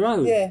 you're on your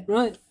own. Yeah.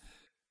 Right?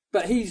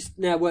 But he's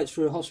now works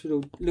for a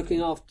hospital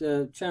looking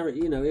after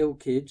charity, ill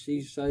kids.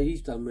 He's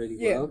done really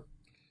well.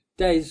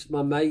 Des,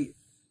 my mate,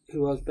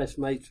 who I was best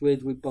mates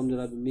with, we bonded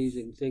over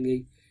music and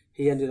thingy.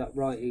 He ended up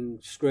writing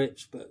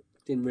scripts, but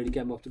didn't really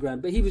get him off the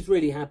ground. But he was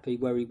really happy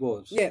where he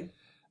was. Yeah.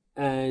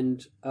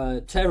 And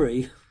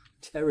Terry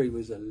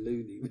was a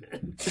loony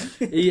man.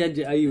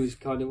 he was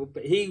kind of,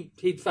 but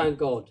he'd found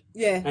God.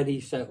 Yeah. And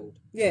he settled.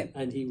 Yeah.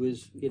 And he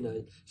was,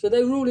 so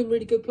they were all in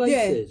really good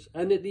places.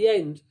 Yeah. And at the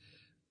end,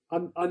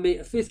 I meet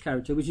a fifth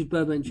character, which is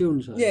Burbank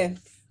Children's Home. Yeah.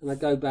 And I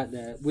go back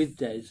there with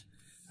Des,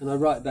 and I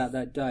write about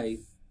that day,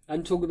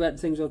 and talk about the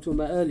things I was talking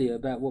about earlier,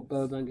 about what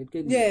Burbank had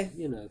given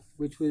me,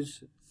 which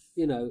was,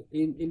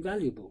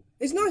 invaluable.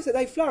 It's nice that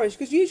they flourish,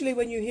 because usually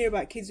when you hear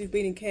about kids who've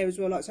been in care as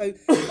well, like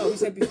we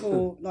said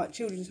before, like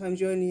children's homes,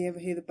 you only ever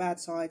hear the bad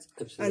sides.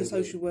 Absolutely. And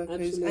social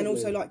workers. Absolutely. And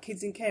also like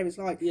kids in care, it's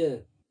like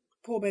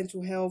poor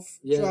mental health,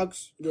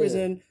 drugs,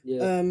 prison.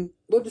 Yeah.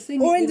 Well, the thing,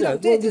 or ended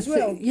up dead as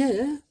well.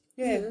 Yeah.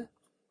 Yeah.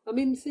 I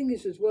mean, the thing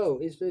is as well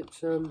is that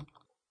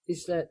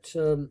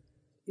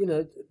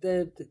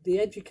the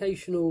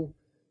educational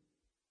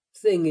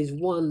thing is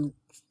one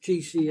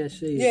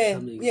GCSE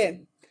coming. Yeah.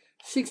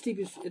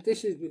 60%.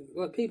 This is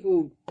like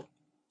people.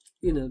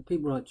 People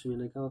write to me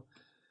and they go,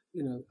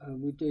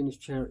 we're doing this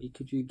charity.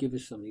 Could you give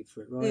us something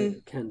for it,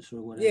 right? Cancer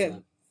or whatever. Yeah.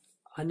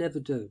 I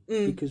never do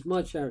because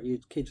my charity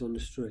is kids on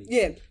the street.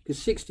 Yeah. Because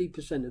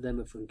 60% of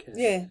them are from care.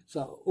 Yeah. So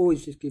I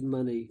always just give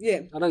money.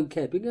 Yeah. I don't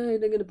care. But they're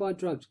going to buy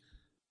drugs.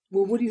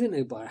 Well, what do you think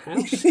they buy? A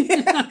house? You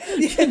know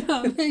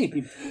what I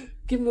mean?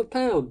 Give them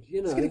 £1,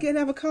 It's going to get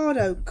an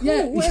avocado. Cool,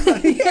 yeah, whatever.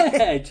 Do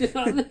you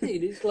know what I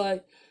mean? It's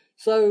like,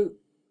 so,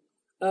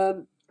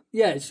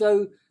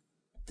 so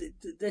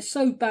they're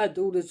so bad,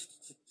 all the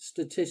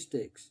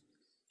statistics.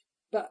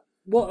 But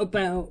what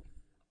about,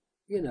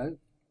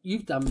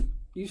 you've done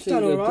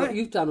all right.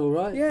 You've done all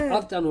right. Yeah.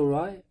 I've done all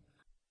right.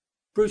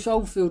 Bruce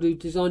Oldfield, who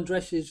designed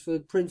dresses for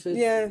Princess.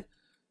 Yeah.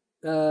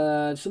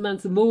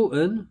 Samantha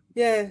Morton,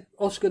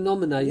 Oscar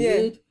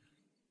nominated.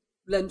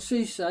 Len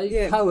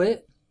Cisse,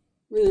 poet.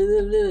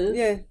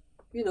 Yeah.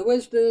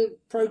 Where's the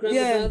programme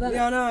about that?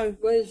 Yeah, I know.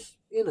 Where's,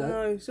 I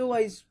know, it's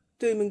always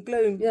doom and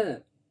gloom. Yeah.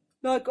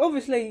 Like,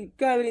 obviously,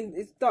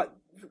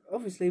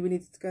 obviously we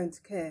needed to go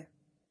into care.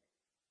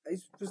 It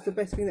was the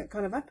best thing that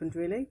kind of happened,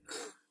 really.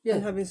 Yeah.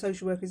 And having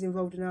social workers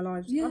involved in our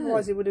lives. Yeah.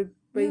 Otherwise it would have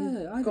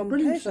been I had a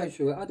brilliant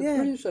social worker.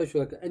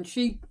 And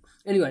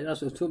anyway,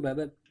 that's what I was talking about.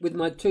 But with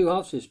my two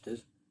half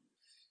sisters,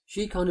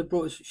 she kind of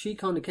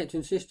kept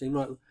insisting,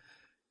 right,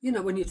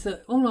 when you're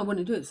all I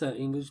wanted to do at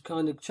 13 was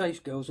kind of chase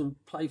girls and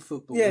play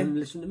football and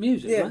listen to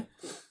music, right?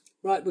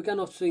 Right, we're going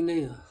off to see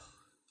Nina.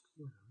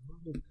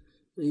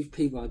 These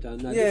people I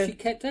don't know. But she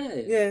kept at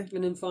it. Yeah.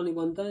 And then finally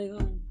one day,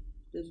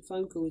 there's a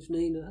phone call, it's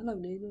Nina. Hello,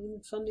 Nina.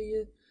 And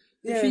Sunday,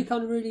 she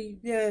kind of really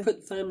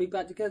put the family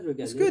back together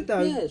again. It's good,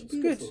 though. Yeah, it's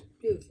beautiful. Good.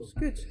 Beautiful. It's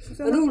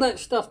good. And all that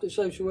stuff that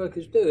social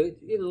workers do,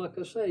 like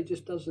I say,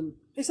 just doesn't.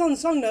 It's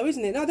unsung, though,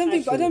 isn't it? I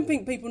don't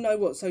think people know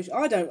what social.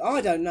 I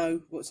don't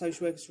know what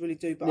social workers really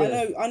do, but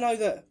I know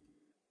that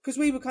because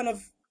we were kind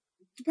of,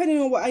 depending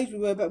on what age we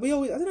were, but we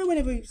always, I don't know,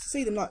 whenever we used to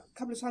see them, like a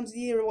couple of times a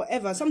year or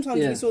whatever.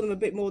 Sometimes we saw them a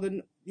bit more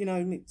than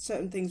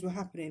certain things were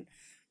happening,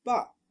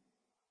 but.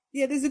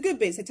 Yeah, there's the good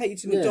bits. They take you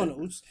to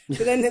McDonald's,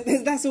 but then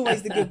that's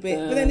always the good bit.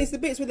 But then it's the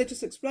bits where they're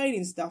just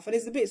explaining stuff, and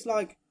it's the bits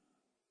like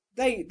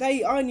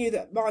I knew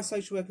that my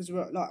social workers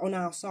were like on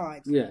our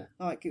side. Yeah,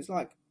 like it's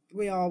like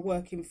we are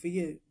working for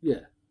you.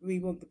 Yeah, we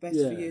want the best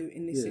for you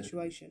in this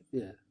situation.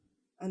 Yeah,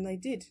 and they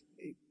did.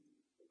 It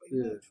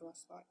worked for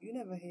us. Like you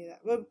never hear that.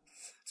 Well,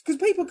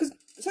 because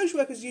social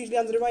workers are usually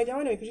under the radar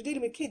anyway, because you're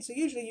dealing with kids, so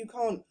usually you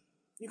can't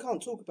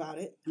talk about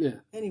it. Yeah.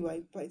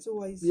 Anyway, but it's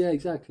always. Yeah,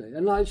 exactly.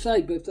 And like I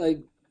say, but if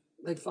they.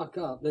 they fuck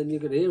up, then you're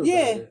going to hear about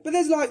it. But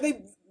there's like,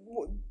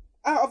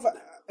 out of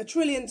a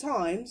trillion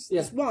times,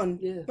 it's one.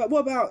 Yeah. But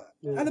what about,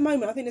 at the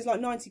moment, I think there's like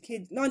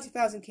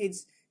 90,000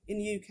 kids in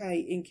the UK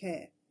in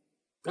care.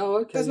 Oh,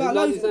 okay. There's like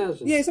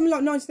 90,000? Yeah, something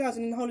like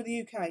 90,000 in the whole of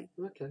the UK.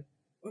 Okay.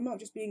 Or it might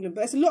just be England.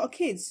 But there's a lot of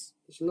kids.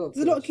 There's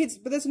a lot of kids,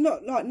 but there's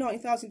not like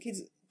 90,000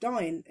 kids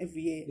dying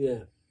every year.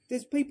 Yeah.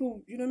 There's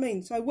people, you know what I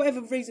mean? So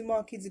whatever reason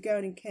why kids are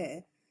going in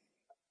care,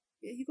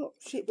 you got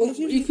shit. Well,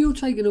 if you're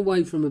taken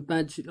away from a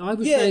bad... I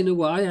was staying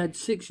away. I had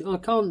 6... I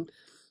can't...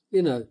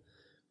 You know...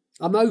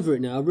 I'm over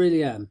it now. I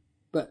really am.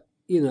 But,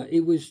 you know,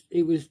 it was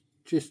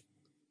just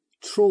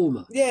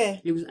trauma. Yeah.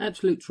 It was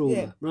absolute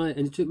trauma, right?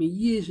 And it took me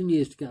years and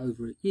years to get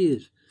over it.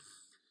 Years.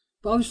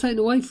 But I was taken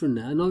away from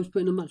that, and I was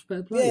put in a much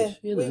better place.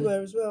 Yeah, we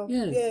were as well.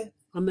 Yeah.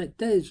 I met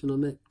Des, and I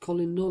met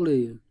Colin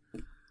Nolly.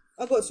 And...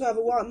 I got to have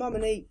a white mum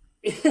and eat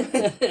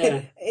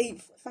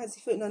fancy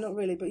food. No, not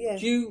really, but yeah.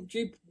 Do you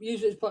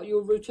use it as part of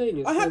your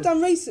routine? I have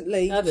done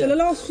recently. So the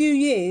last few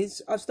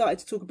years, I've started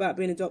to talk about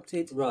being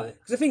adopted. Right.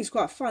 Because I think it's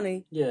quite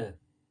funny. Yeah.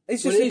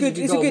 It's just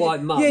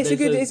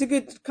it's a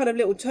good kind of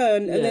little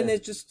turn, and then there's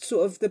just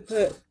sort of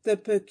the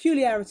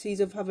peculiarities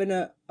of having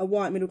a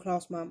white middle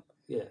class mum.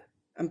 Yeah.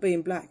 And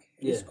being black.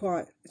 It's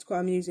quite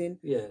amusing.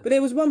 Yeah. But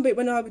there was one bit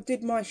when I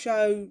did my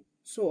show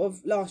sort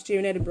of last year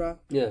in Edinburgh.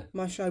 Yeah.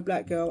 My show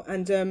Black Girl,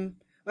 and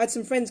I had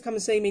some friends come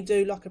and see me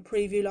do like a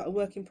preview, like a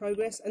work in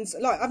progress, and so,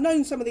 like I've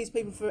known some of these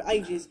people for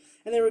ages,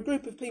 and there were a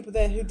group of people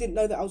there who didn't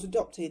know that I was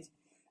adopted,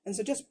 and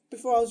so just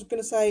before I was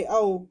going to say,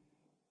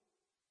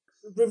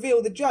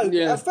 reveal the joke,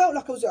 I felt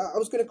like I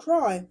was going to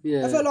cry.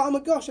 I felt like, oh my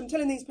gosh, I'm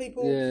telling these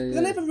people, because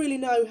I never really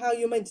know how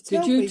you're meant to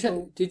tell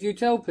people. Did you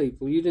tell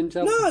people? You didn't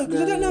tell No,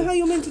 because I don't know how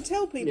you're meant to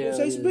tell people,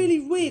 so it's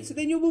really weird. So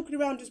then you're walking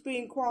around just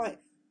being quite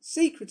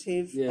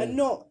secretive and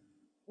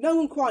no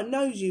one quite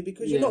knows you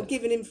because you're not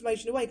giving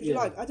information away, because you're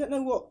like, I don't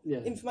know what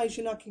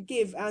information I can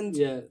give and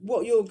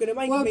what you're going to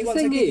make of me once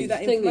I give you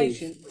that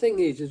information. The thing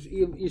is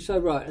you're so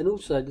right, and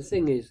also the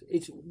thing is,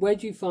 it's where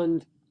do you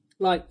find,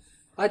 like,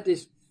 I had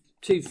this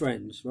 2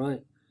 friends,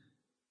 right?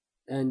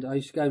 And I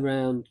used to go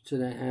round to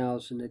their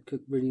house, and they'd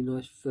cook really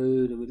nice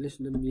food, and we'd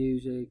listen to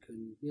music,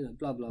 and, you know,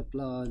 blah, blah,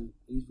 blah. And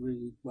he's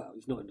really, well,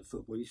 he's not into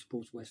football, he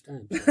supports West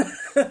Ham.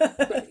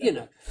 But, you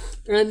know,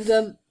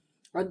 and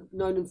I'd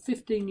known him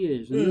 15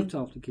 years, and looked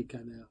after the kid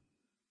came out.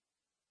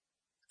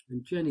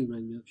 And Jenny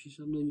rang me up. She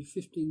said, I've known you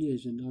 15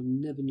 years, and I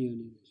never knew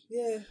any of this.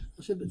 Yeah.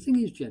 I said, but the thing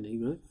is, Jenny,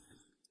 right,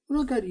 when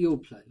I go to your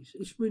place,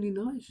 it's really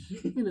nice,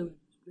 you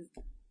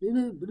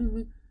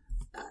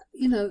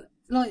know,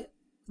 like,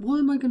 why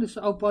am I going to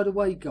say, oh, by the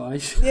way,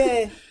 guys,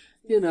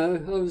 you know,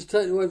 I was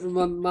taken away from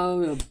my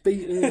mum, and I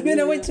beat her. And then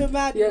I went to a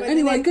mad. Yeah.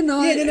 Anyway, good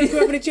night. Yeah, then I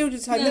grew up in a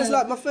children's home. That's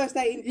like my first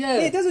dating. Yeah.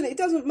 It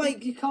doesn't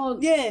make. You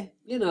can't. Yeah.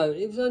 You know,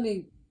 it was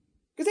only.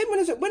 Because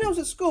then when I was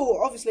at school,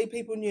 obviously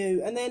people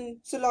knew, and then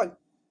so like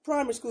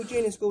primary school,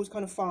 junior school was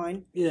kind of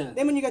fine. Yeah.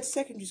 Then when you go to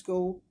secondary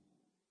school,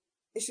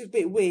 it's just a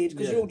bit weird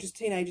because you're all just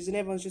teenagers and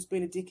everyone's just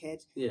being a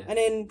dickhead. Yeah.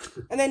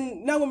 And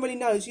then no one really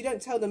knows. You don't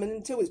tell them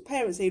until it's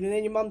parents' evening, and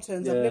then your mum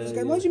turns up and everyone's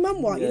going, "Why's your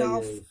mum white?"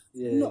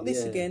 Not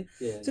this again.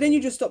 Yeah. So then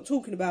you just stop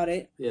talking about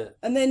it. Yeah.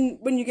 And then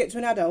when you get to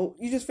an adult,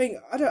 you just think,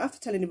 I don't have to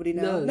tell anybody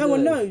now. No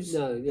one knows.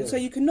 No. Yeah. And so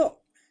you cannot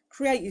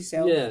create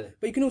yourself. Yeah.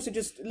 But you can also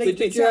just leave bits out.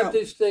 But did you have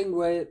this thing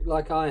where,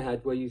 like I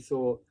had, where you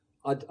thought,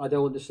 I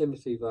don't want the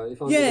sympathy vote.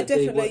 If I'm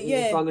definitely.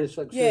 If I'm going to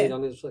succeed,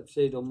 I'm going to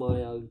succeed on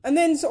my own. And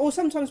then, or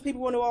sometimes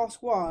people want to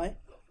ask why.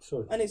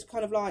 Sorry. And it's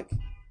kind of like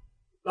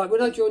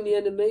when I joined the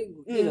NME,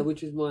 you know,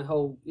 which is my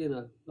whole, you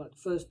know, like the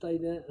first day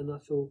there, and I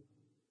thought,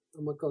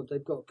 oh my God,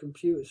 they've got a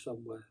computer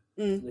somewhere.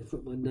 And they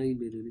put my name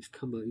in, and it's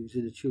come up. It was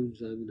in a children's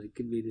home, and they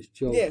give me this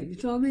job. Yeah. You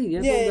know what I mean?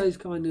 One of those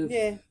kind of.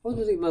 Yeah. I was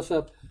thinking to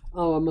myself,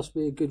 oh, I must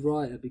be a good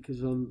writer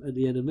because I'm at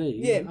the NME.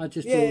 Yeah. I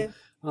just thought,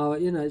 oh,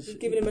 you know, it's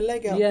giving him a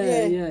leg up.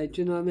 Yeah. Do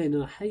you know what I mean?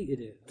 And I hated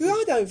it. Because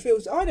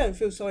I don't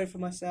feel sorry for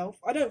myself.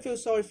 I don't feel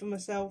sorry for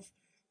myself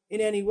in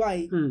any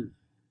way.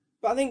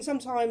 But I think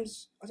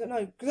sometimes, I don't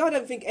know, because I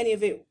don't think any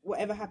of it,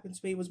 whatever happened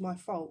to me, was my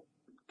fault.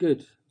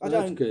 Good.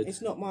 That's good.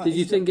 It's not my. Did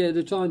you think it at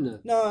the time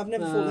though? No, I've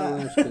never thought that.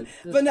 That's good.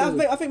 But no,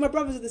 I think my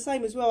brothers are the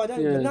same as well. I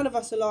don't. But none of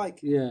us are like.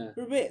 Yeah.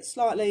 We're a bit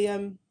slightly. I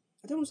don't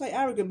want to say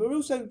arrogant, but we're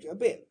also a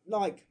bit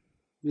like.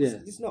 Yeah.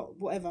 It's not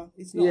whatever.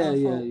 It's not our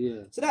fault.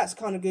 Yeah. So that's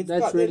kind of good.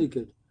 That's really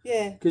good.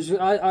 Yeah. Because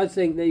I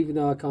think that even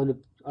though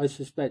I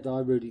suspect I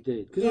really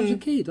did, because I was a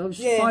kid. I was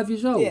 5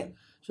 years old. Yeah.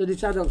 So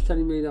this adult's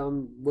telling me that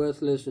I'm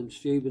worthless and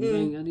stupid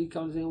and you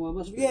kind of think, oh, I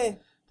must be. Yeah.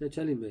 They're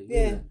telling me.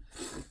 Yeah. You know,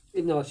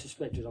 even though I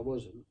suspected I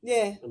wasn't.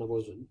 Yeah. And I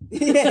wasn't.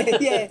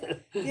 Yeah.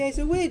 It's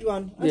a weird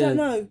one. I don't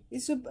know.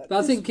 But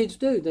I think kids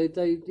do.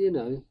 They you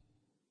know,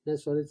 that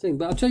sort of thing.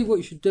 But I'll tell you what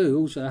you should do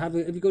also. Have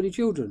you got any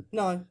children?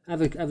 No.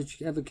 Have a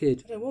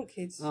kid. I don't want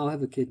kids. I'll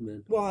have a kid,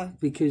 man. Why?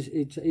 Because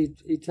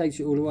it takes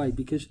it all away.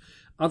 Because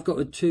I've got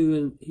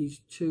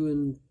he's 2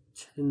 and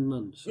 10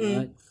 months,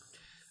 right?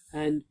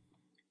 And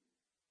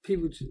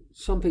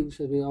some people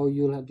say to me, "Oh,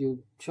 you'll have your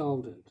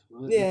childhood,"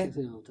 right? Yeah. I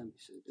think, oh, don't be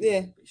silly.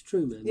 Yeah. It's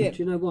true, man. Yeah. Do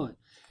you know why?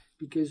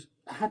 Because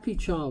a happy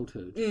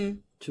childhood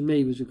to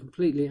me was a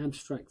completely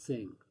abstract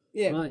thing.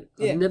 Yeah. Right?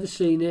 Yeah. I'd never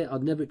seen it.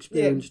 I'd never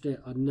experienced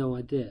it. I'd no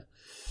idea.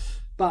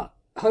 But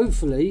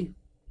hopefully,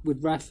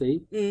 with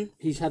Rafi,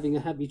 he's having a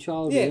happy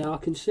childhood. Yeah. I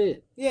can see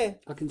it. Yeah.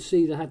 I can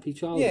see the happy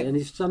childhood, and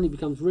it suddenly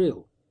becomes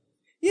real.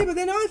 Yeah, but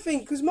then I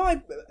think, because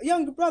my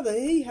younger brother,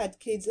 he had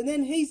kids, and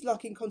then he's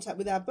like in contact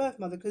with our birth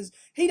mother because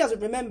he doesn't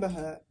remember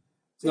her.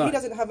 So he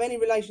doesn't have any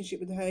relationship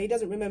with her. He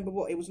doesn't remember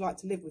what it was like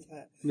to live with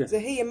her. Yeah. So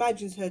he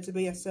imagines her to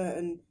be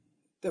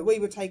that we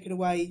were taken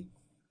away,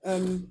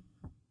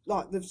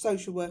 like the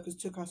social workers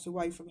took us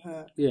away from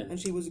her. Yeah. And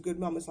she was a good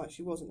mum. It's like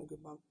she wasn't a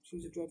good mum. She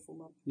was a dreadful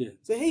mum. Yeah.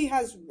 So he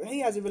has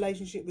a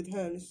relationship with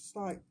her, and it's just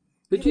like...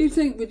 But do you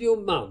think with your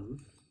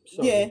mum...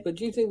 Yeah. But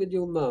do you think with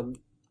your mum...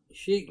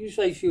 You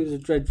say she was a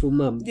dreadful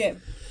mum. Yeah.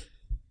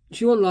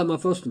 She wasn't like my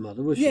foster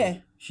mother, was she? Yeah.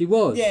 She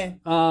was? Yeah.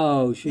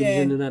 Oh, she was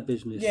into that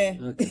business. Yeah.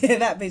 Okay.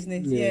 That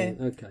business, yeah.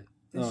 Okay.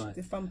 All right.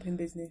 The thumping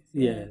business.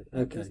 Yeah,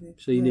 okay. Business.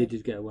 So you needed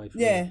to get away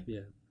from her. Yeah.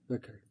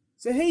 Okay.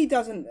 So he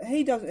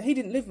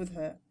didn't live with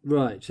her.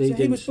 Right. So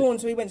he was born,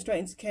 so he went straight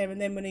into care,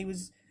 and then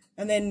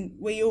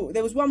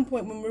there was one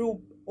point when we were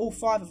all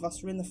five of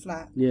us were in the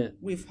flat. Yeah.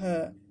 With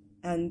her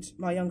and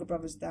my younger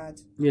brother's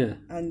dad. Yeah.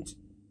 And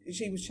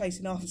she was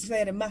chasing after. So they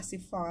had a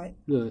massive fight.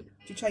 Right.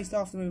 She chased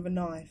after them with a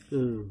knife,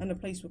 and the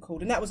police were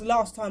called. And that was the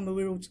last time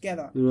we were all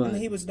together. Right. And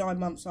he was 9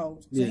 months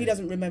old, so he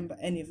doesn't remember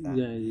any of that.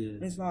 Yeah, yeah.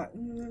 And it's like,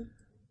 the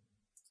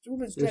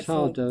woman's It's dreadful.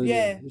 hard though.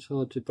 Yeah. It's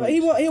hard to. But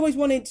he always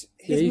wanted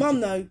his mum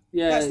though.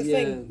 Yeah, that's the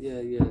thing.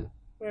 Yeah.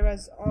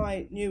 Whereas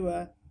I knew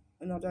her,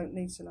 and I don't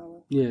need to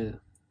know her. Yeah.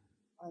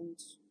 And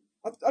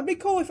I'd be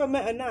cool if I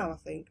met her now, I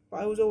think.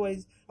 But I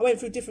went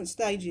through different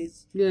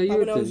stages. Yeah, you like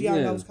when I was young,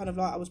 yeah. I was kind of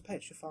like, I was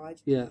petrified.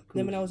 Yeah. And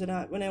then when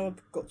I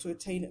got to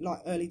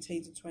early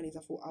teens and 20s, I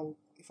thought,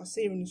 if I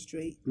see her in the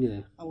street,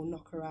 I will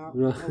knock her out.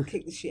 Right. I will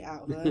kick the shit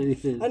out of her.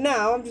 And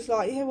now I'm just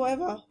like, yeah,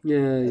 whatever.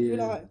 Yeah,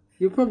 yeah. Like,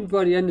 you'll probably,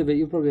 by the end of it,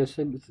 you'll probably have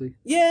sympathy.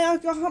 Yeah,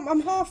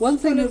 I'm half. One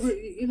thing that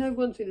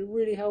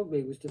really helped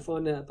me was to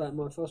find out about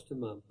my foster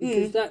mum,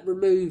 because that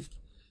removed,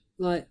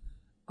 like,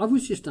 I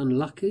was just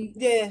unlucky.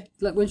 Yeah.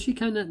 Like when she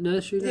came to that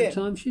nursery that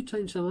time, she'd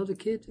taken some other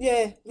kid.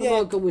 Yeah. I might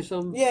have gone with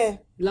some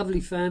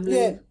lovely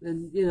family,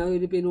 and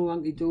it'd have been all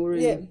hunky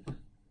dory. Yeah.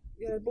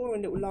 Yeah,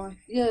 boring little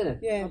life. Yeah.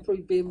 I'd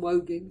probably be in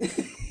Woking.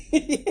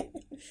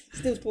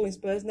 Still supporting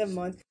Spurs. Never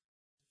mind.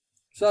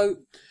 So,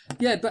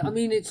 yeah, but I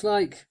mean, it's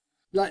like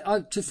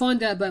to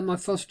find out about my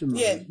foster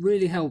mum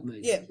really helped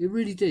me. Yeah. It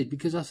really did,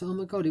 because I thought, oh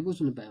my God, it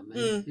wasn't about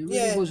me. It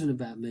really wasn't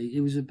about me.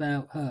 It was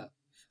about her.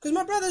 Because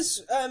my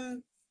brother's,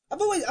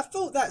 I've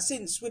thought that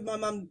since with my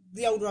mum,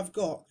 the older I've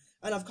got,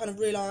 and I've kind of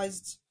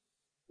realised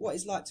what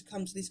it's like to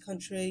come to this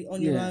country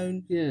on your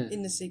own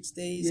in the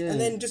 60s, and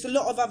then just a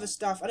lot of other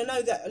stuff. And I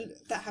know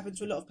that happened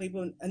to a lot of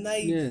people, and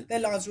their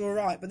lives were all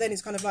right. But then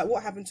it's kind of like,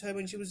 what happened to her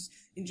when she was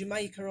in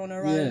Jamaica on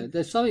her own? Yeah,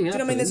 there's something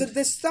happened. Do you know what I mean?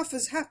 There's stuff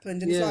has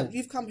happened, and it's like,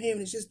 you've come here,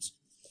 and it's just,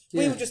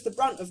 we were just the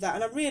brunt of that.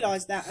 And I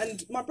realised that.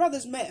 And my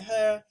brothers met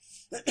her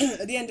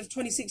at the end of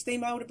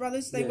 2016, my older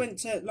brothers. They went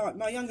to, like,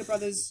 my younger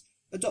brother's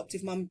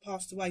adoptive mum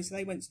passed away, so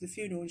they went to the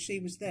funeral, and she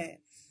was there.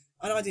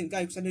 And I didn't go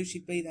because I knew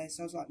she'd be there.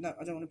 So I was like, no,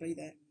 I don't want to be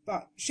there.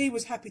 But she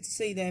was happy to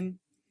see them.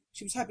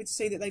 She was happy to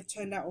see that they've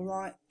turned out all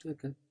right.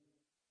 Okay.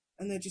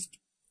 And they're just,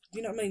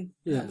 you know what I mean?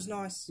 Yeah. That was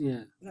nice. Yeah.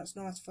 And that's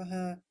nice for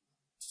her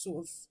to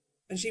sort of...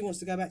 And she wants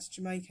to go back to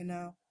Jamaica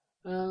now.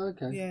 Oh,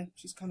 okay. Yeah,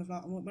 she's kind of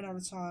like, when I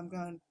retire, I'm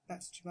going back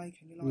to Jamaica.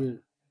 And you're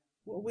like,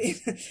 what a weird...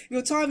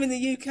 Your time in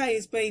the UK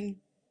has been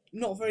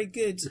not very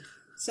good.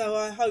 So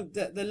I hope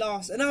that the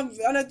last... And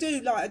I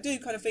do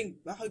kind of think,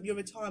 I hope your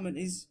retirement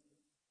is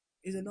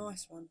a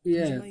nice one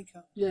in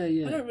Jamaica. Yeah.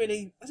 I don't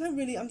really,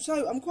 I'm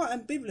quite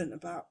ambivalent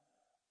about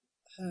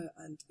her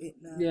and it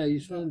now. Yeah, you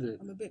sound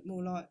it. I'm a bit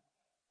more like, a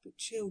bit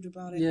chilled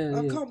about it. Yeah,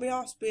 I can't be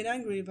asked being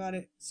angry about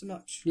it so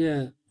much.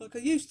 Yeah. Like I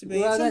used to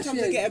be. Well,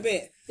 sometimes I get a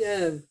bit.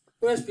 Yeah.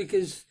 Well, that's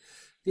because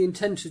the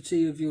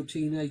intensity of your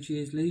teenage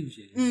years leaves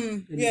you.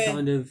 And you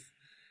kind of,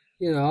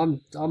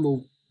 I'm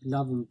all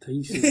love and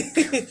peace.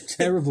 It's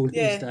terrible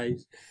these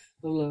days.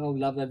 I'm like, I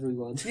love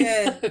everyone.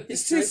 Yeah,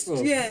 it's just, I'm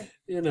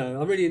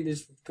really into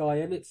this guy,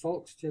 Emmett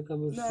Fox. Do you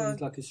come with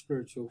things like a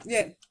spiritual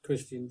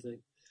Christian thing?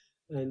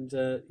 And,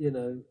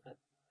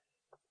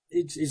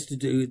 it's to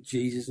do with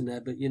Jesus and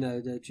that, but,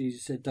 that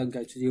Jesus said, don't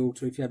go to the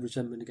altar if you have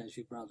resentment against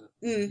your brother.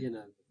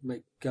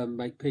 Go and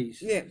make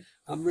peace. Yeah.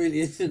 I'm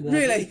really into that.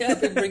 Really?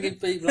 I've been bringing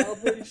people up.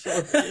 I'm really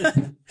sorry.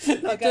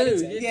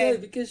 You do,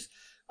 because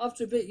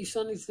after a bit you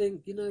suddenly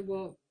think, you know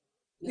what?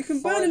 You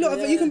can burn a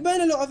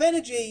lot of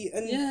energy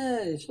and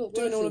it's not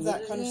doing all of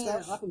that kind of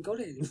stuff. I haven't got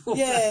it anymore.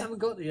 Yeah, I haven't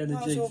got the energy.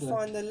 Might as well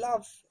find the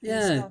love.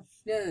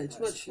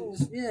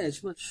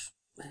 It's much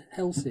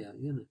healthier,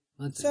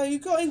 I think. So you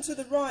got into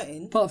the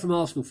writing. Apart from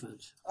Arsenal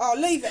fans. Oh,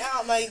 leave it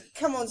out, mate.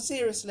 Come on,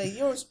 seriously.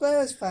 You're a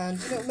Spurs fan.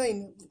 Do you know what I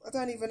mean? I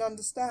don't even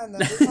understand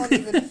that. We can't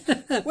even...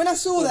 When I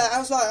saw that, I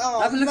was like,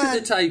 oh, have a look at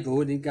the table,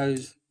 and it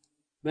goes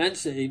Man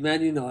City,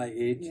 Man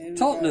United,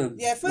 Tottenham.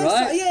 Yeah, first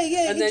right? time,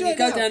 yeah. And then you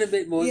go down a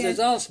bit more, and there's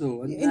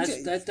Arsenal, and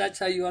that's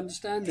how you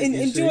understand it.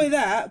 Enjoy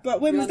that,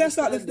 but when this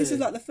is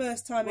like the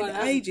first time in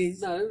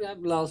ages. No, it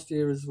happened last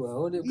year as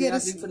well, and it'll be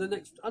happening for the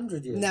next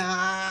 100 years.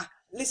 Nah,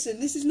 listen,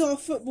 this is not a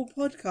football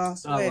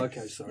podcast. Oh,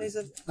 okay, sorry.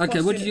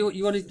 Okay, what did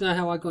you wanted to know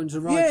how I got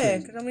into writing? Yeah,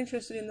 because I'm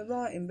interested in the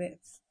writing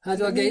bits. How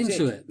do I get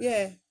into it?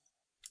 Yeah.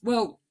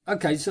 Well,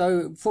 okay,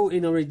 so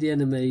 14 I Read the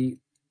Enemy.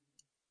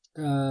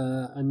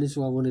 And this is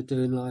what I want to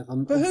do in life.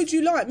 But who do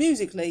you like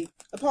musically,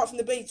 apart from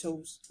the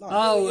Beatles?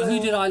 Who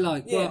did I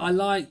like? Yeah. Well, I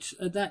liked,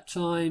 at that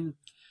time,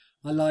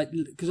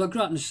 because I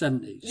grew up in the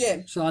 70s.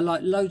 Yeah. So I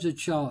liked loads of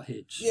chart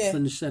hits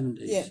from the 70s.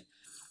 Yeah.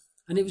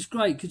 And it was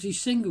great, because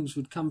these singles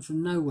would come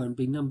from nowhere and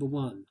be number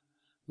one.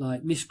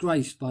 Like Miss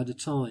Grace by the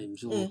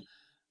Times, or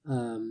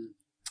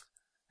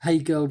Hey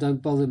Girl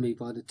Don't Bother Me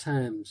by the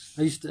Tams.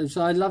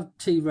 So I loved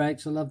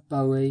T-Rex, I loved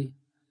Bowie.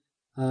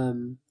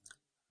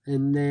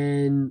 And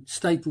then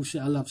Staples,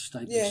 I love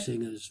Staples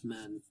singers,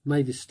 man.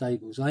 Mavis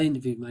Staples. I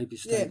interviewed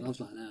Mavis Staples. I was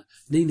like, no.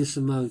 Nina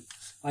Simone.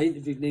 I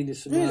interviewed Nina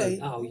Simone.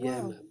 Really? Oh,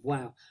 yeah, man.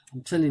 Wow.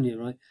 I'm telling you,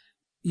 right?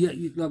 Yeah,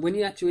 like when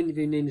you had to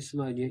interview Nina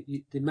Simone,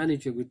 the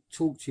manager would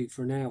talk to you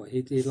for an hour.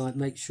 He'd like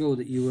make sure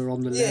that you were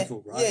on the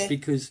level, right? Yeah.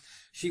 Because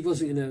she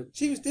wasn't going to...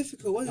 She was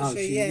difficult, wasn't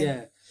she?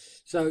 Yeah.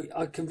 So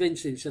I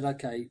convinced him, said,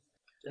 okay,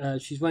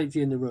 she's waiting for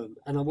you in the room.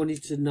 And I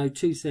wanted to know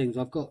two things.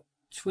 I've got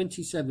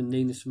 27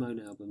 Nina Simone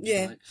albums,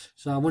 right?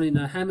 So I wanted to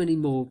know how many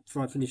more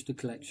before I finished the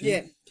collection.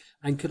 Yeah.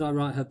 And could I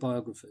write her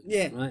biography?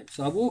 Yeah. Right?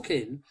 So I walk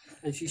in,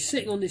 and she's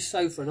sitting on this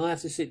sofa, and I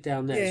have to sit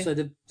down there. Yeah. So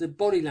the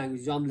body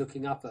language, I'm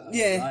looking up at her.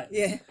 Yeah, right?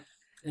 yeah.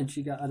 And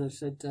I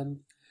said,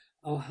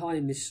 oh, hi,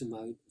 Miss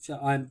Simone. So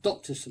I'm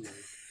Dr. Simone.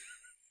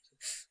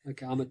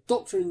 Okay, I'm a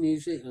doctor in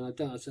music, and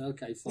I said,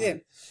 okay, fine. Yeah.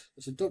 I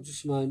said, Dr.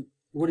 Simone,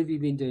 what have you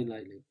been doing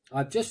lately?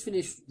 I've just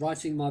finished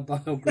writing my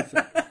biography.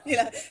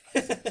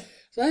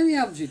 So how many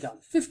albums have you done?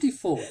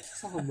 54.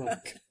 Oh, my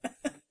God.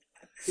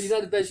 You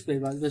know the best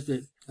bit, right? The best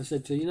bit. I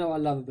said to her, you know what I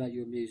love about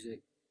your music?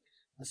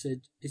 I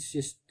said, it's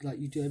just like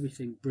you do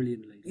everything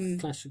brilliantly. Like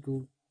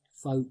classical,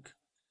 folk,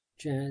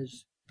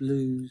 jazz,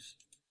 blues,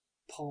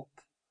 pop,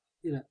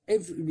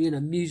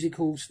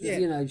 musicals,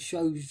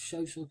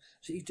 shows.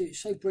 So you do it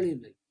so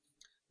brilliantly.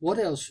 What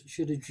else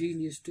should a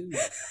genius do? Do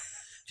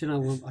you know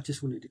what? I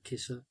just wanted to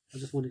kiss her. I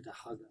just wanted to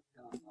hug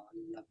her. Oh,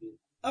 I love you.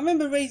 I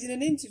remember reading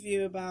an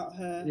interview about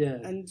her,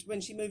 and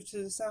when she moved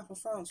to the south of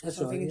France or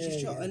something, and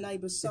she shot her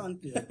neighbour's son.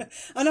 Yeah.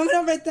 And when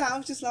I read that, I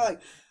was just like,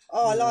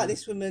 "Oh, I like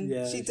this woman.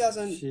 Yeah, she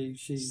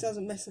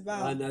doesn't mess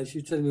about." I know. She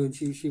was telling me when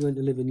she went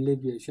to live in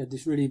Libya, she had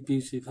this really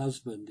abusive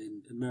husband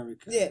in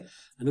America. Yeah.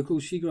 And of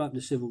course, she grew up in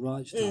the civil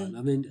rights time.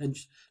 I mean,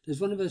 there's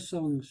one of her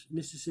songs,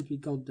 Mississippi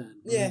Goddamn.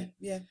 Right?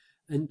 Yeah.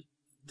 And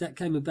that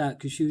came about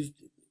because she was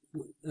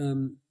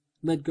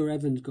Medgar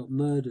Evans got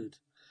murdered,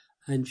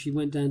 and she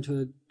went down to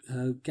her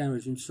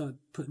garage and started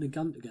putting a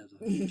gun together.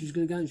 She was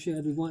going to go and shoot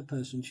every white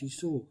person she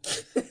saw.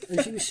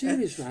 And she was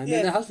serious, man.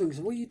 And her husband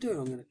said, what are you doing?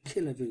 I'm going to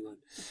kill everyone.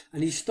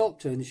 And he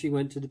stopped her, and she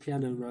went to the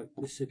piano and wrote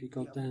Mississippi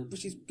Goddamn.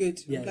 Which is good.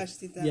 I'm glad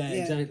she did that. Yeah,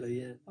 exactly,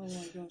 yeah. Oh,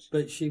 my gosh.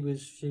 But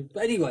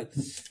but anyway,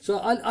 so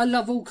I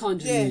love all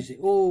kinds of music.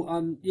 All,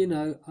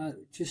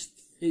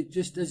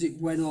 just as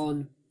it went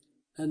on,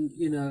 and,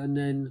 and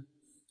then...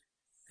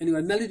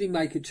 Anyway, Melody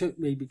Maker took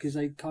me because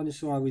they kind of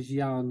saw I was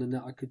young and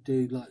that I could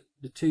do, like,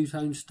 the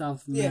two-tone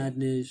stuff,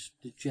 Madness,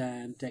 the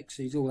Jam,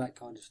 Dexys, all that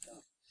kind of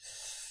stuff.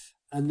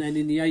 And then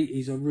in the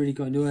 80s, I really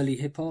got into early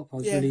hip-hop. I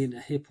was really into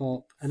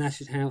hip-hop and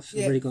acid house.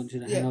 I really got into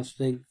the house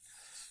thing.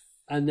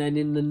 And then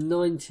in the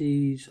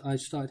 90s, I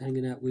started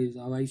hanging out with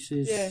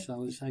Oasis. Yeah. So I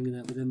was hanging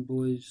out with them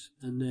boys.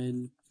 And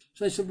then...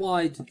 So it's a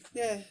wide...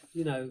 Yeah.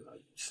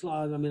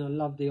 Slide. I mean, I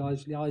love the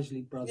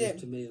Isley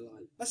brothers to me.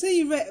 Like. I see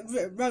you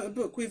wrote a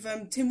book with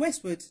Tim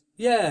Westwood.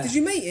 Yeah. Did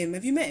you meet him?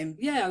 Have you met him?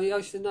 Yeah, I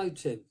used to know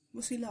Tim.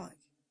 What's he like?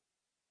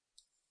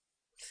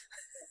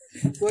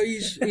 Well,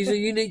 he's a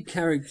unique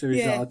character,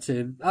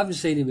 Tim. I haven't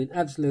seen him in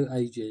absolute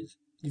ages.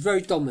 He's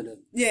very dominant.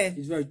 Yeah.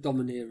 He's very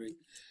domineering.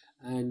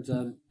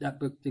 And that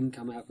book didn't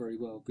come out very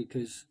well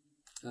because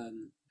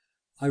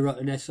I wrote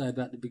an essay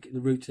about the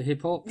route to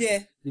hip-hop.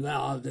 Yeah.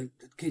 The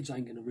kids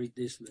ain't going to read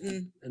this,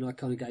 man. And I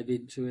kind of gave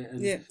in to it.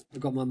 And I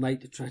got my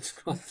mate to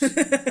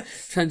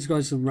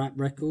transcribe some rap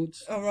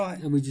records. Oh, right.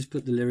 And we just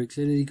put the lyrics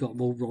in and he got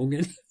them all wrong.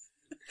 And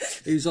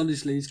he was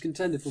honestly, he's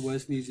contender for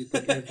worst music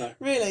book ever.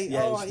 Really?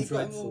 Yeah, oh, right, you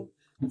got them all.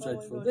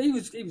 Dreadful. But he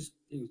was too.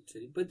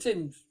 But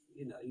Tim,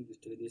 he was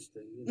doing his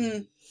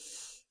thing.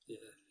 Yeah.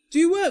 Do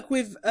you work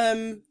with?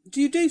 Do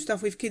you do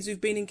stuff with kids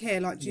who've been in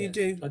care? Like, do you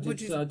do? I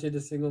did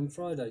a thing on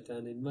Friday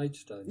down in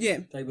Maidstone. Yeah.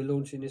 They were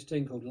launching this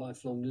thing called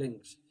Lifelong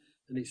Links,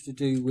 and it's to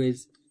do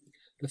with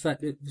the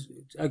fact that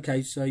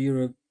so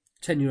you're a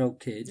 10-year-old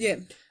kid.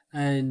 Yeah.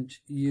 And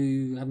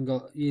you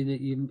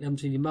haven't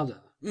seen your mother.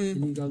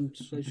 And you go on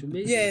social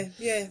media.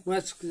 Yeah. Well,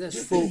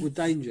 that's fraught with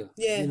danger.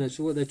 Yeah.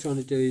 So what they're trying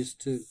to do is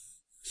to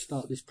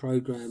start this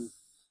program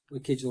where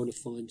kids want to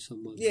find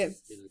someone. Yeah.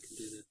 Can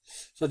do that.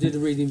 So I did a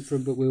reading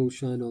from But We All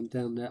Shine On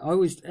down there.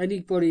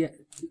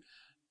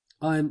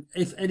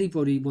 If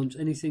anybody wants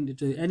anything to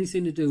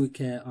do with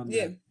care, I'm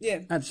there.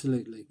 Yeah.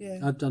 Absolutely. Yeah.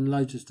 I've done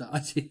loads of stuff.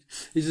 Actually,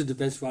 this is the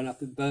best one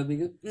up in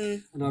Birmingham.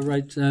 And I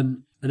wrote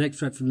an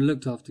extract from the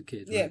Looked After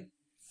Kid. Right? Yeah.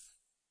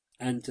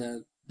 And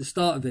the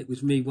start of it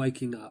was me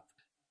waking up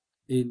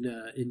in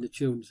the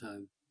children's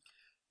home,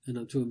 and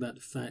I'm talking about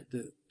the fact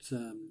that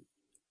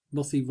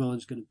Mossy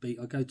Ryan's going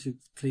to I go to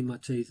clean my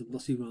teeth, and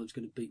Mossy Ryan's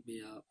going to beat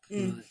me up.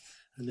 Right?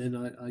 And then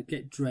I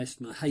get dressed,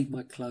 and I hate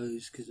my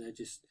clothes because they're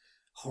just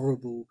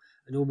horrible,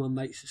 and all my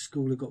mates at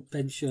school have got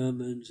Ben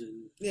Shermans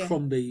and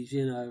Crombies,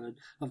 and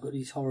I've got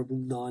these horrible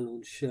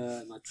nylon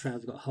shirt, and my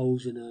trousers got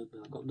holes in them,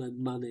 and I've got no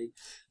money,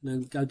 and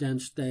then go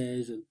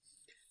downstairs and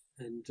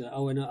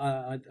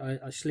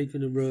I sleep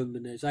in a room,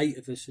 and there's 8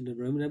 of us in the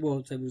room, and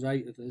there was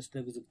 8 of us.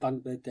 There was a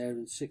bunk bed there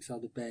and 6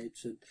 other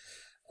beds,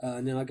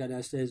 and then I go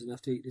downstairs and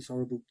have to eat this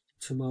horrible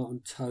tomato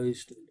and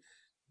toast, and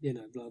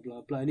blah blah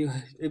blah.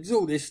 Anyway, it was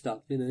all this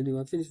stuff, Anyway,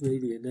 I finished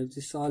reading, and there was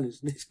this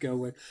silence, and this girl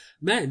went,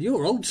 "Man,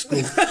 you're old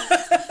school."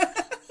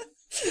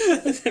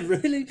 I said,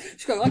 "Really?"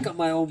 She goes, "I got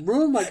my own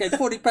room. I get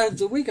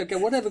 £40 a week. I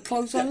get whatever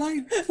clothes I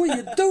like. What are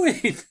you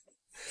doing?"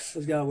 I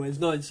was going, well, it's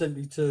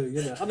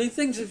 1972, I mean,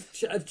 things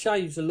have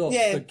changed a lot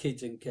for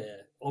kids in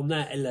care on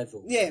that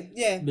level.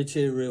 Yeah.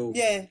 Material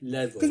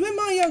level. Because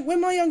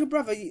when my younger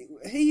brother, he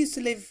used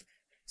to live,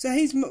 so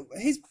his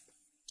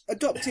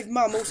adoptive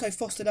mum also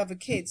fostered other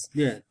kids.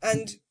 Yeah.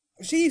 And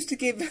she used to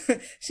give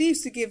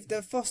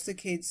the foster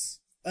kids,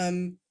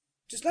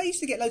 just they used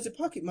to get loads of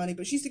pocket money,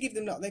 but she used to give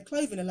them like their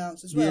clothing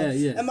allowance as well.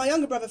 Yeah. And my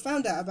younger brother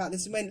found out about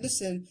this and went,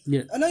 "Listen,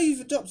 Yeah. I know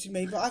you've adopted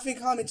me, but I think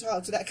I'm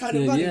entitled to that kind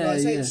of money,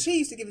 right?" So she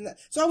used to give them that.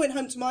 So I went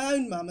home to my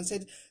own mum and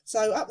said,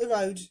 "So up the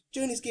road,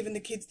 Junior's giving the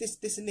kids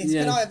this and this.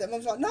 Can I have that?"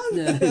 Mum's like, "No."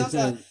 I was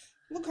like,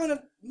 "What kind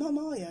of mum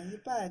are you?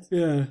 You're bad."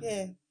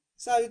 Yeah.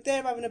 So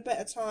they're having a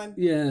better time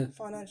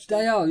financially.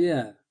 They are,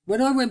 yeah.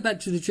 When I went back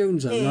to the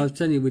children's home, I was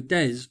telling you with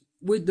Des,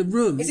 with the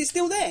room... Is it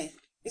still there?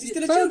 Is it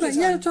still a children's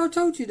home? Yeah, I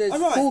told you there's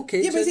 4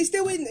 kids. Yeah, but is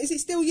it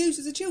still used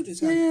as a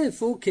children's home? Yeah,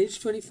 4 kids,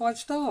 25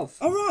 staff.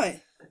 All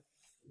right.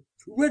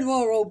 Rid of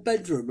our old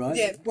bedroom, right?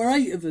 Yeah. Where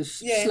 8 of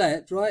us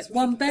slept, right?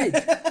 One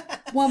bed.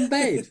 One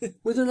bed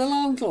with an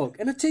alarm clock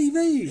and a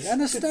TV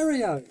and a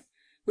stereo.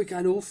 We're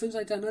going orphans,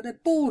 they don't know they're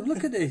born.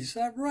 Look at this,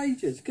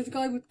 outrageous. Because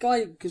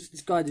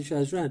this guy that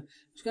shows around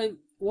was going,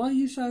 "Why are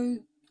you so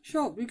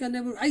shocked? We're going,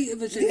 there were 8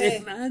 of us in there,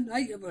 man,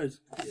 8 of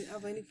us." I didn't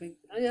have anything.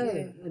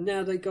 Yeah. And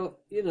now they got,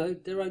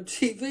 their own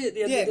TV at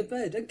the end of the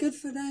bed. And good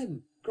for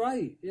them.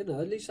 Great,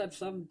 at least have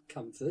some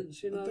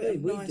comforts, what I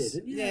mean? We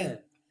didn't,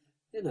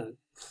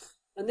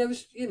 And there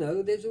was,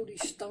 there's all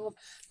these staff.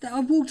 I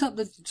walked up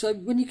so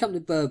when you come to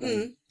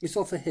Burbank, it's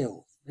off a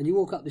hill, and you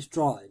walk up this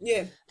drive.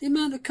 Yeah. The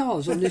amount of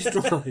cars on this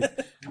drive,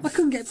 I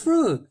couldn't get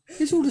through them.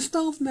 It's all the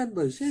staff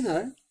members,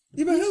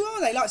 Yeah, but who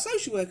are they? Like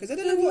social workers? I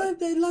don't know what.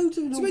 There are loads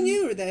of them. So when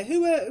you were there,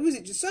 who was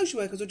it? Just social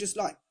workers or just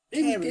like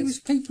carers? It was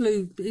people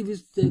who.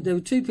 There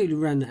were 2 people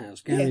who ran the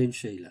house, Gary and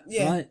Sheila,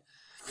 right?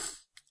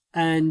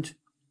 And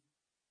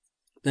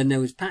then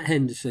there was Pat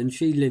Henderson.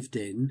 She lived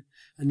in,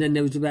 and then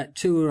there was about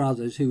 2 or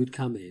others who would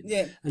come in.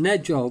 Yeah. And their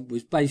job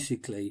was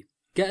basically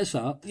get us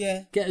up,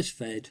 get us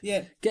fed,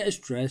 get us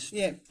dressed,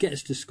 get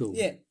us to school,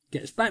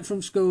 get us back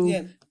from school,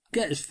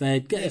 get us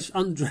fed, get us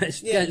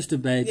undressed, get us to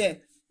bed.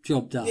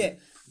 Job done. Yeah.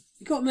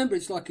 You've got to remember,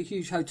 it's like a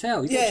huge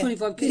hotel. You've got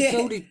 25 kids,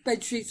 all these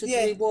bed sheets have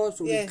to be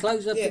washed, all these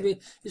clothes have to be...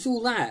 It's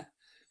all that.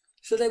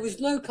 So there was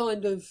no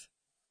kind of,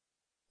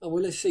 "Oh,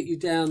 well, let's sit you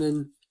down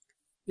and,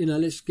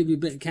 let's give you a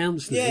bit of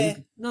counselling." Yeah.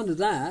 None of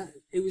that.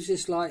 It was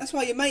just like... That's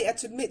why your mate had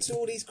to admit to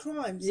all these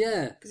crimes.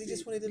 Yeah. Because he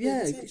just wanted a bit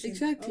of attention.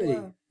 Exactly.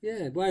 Oh, wow.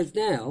 Yeah, whereas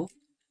now...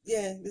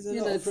 Yeah, there's a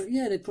lot of...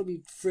 there's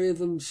probably 3 of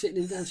them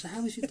sitting down. So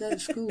how was your day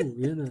at school,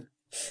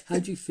 How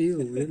do you feel,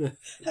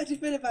 How do you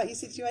feel about your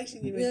situation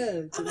you're in?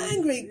 Yeah. I'm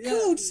angry.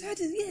 Cool. Just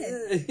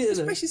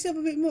express yourself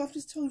a bit more. I've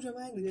just told you I'm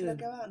angry. Can I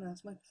go out now?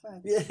 Smoke a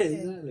fag? Yeah,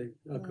 exactly.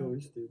 Oh, cool.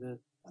 Just do that.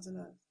 I don't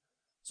know.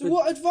 So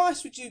what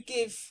advice would you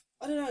give?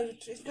 I don't know.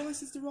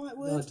 Advice is the right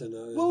word. I don't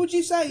know. What would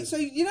you say? So,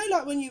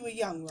 like when you were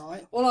young,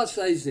 right? All I'd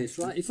say is this,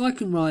 right? If I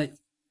can write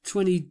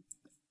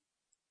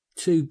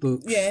 22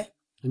 books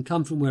and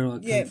come from where I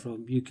come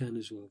from, you can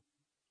as well.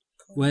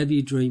 Cool. Wherever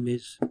your dream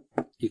is,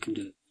 you can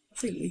do it. I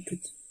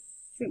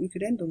think we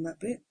could end on that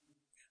bit.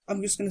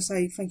 I'm just going to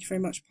say thank you very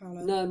much,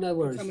 Paolo. No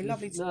worries. It's been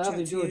lovely to chat I've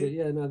enjoyed to it.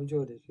 Yeah, I've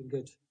enjoyed it. It's been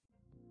good.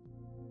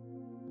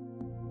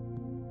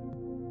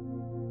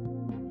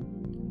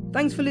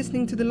 Thanks for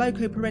listening to the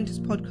Loco Parentis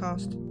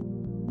podcast.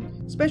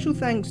 Special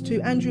thanks to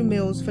Andrew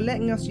Mills for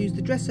letting us use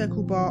the Dress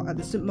Circle bar at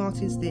the St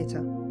Martin's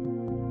Theatre.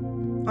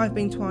 I've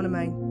been Twana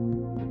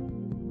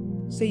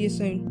Main. See you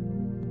soon.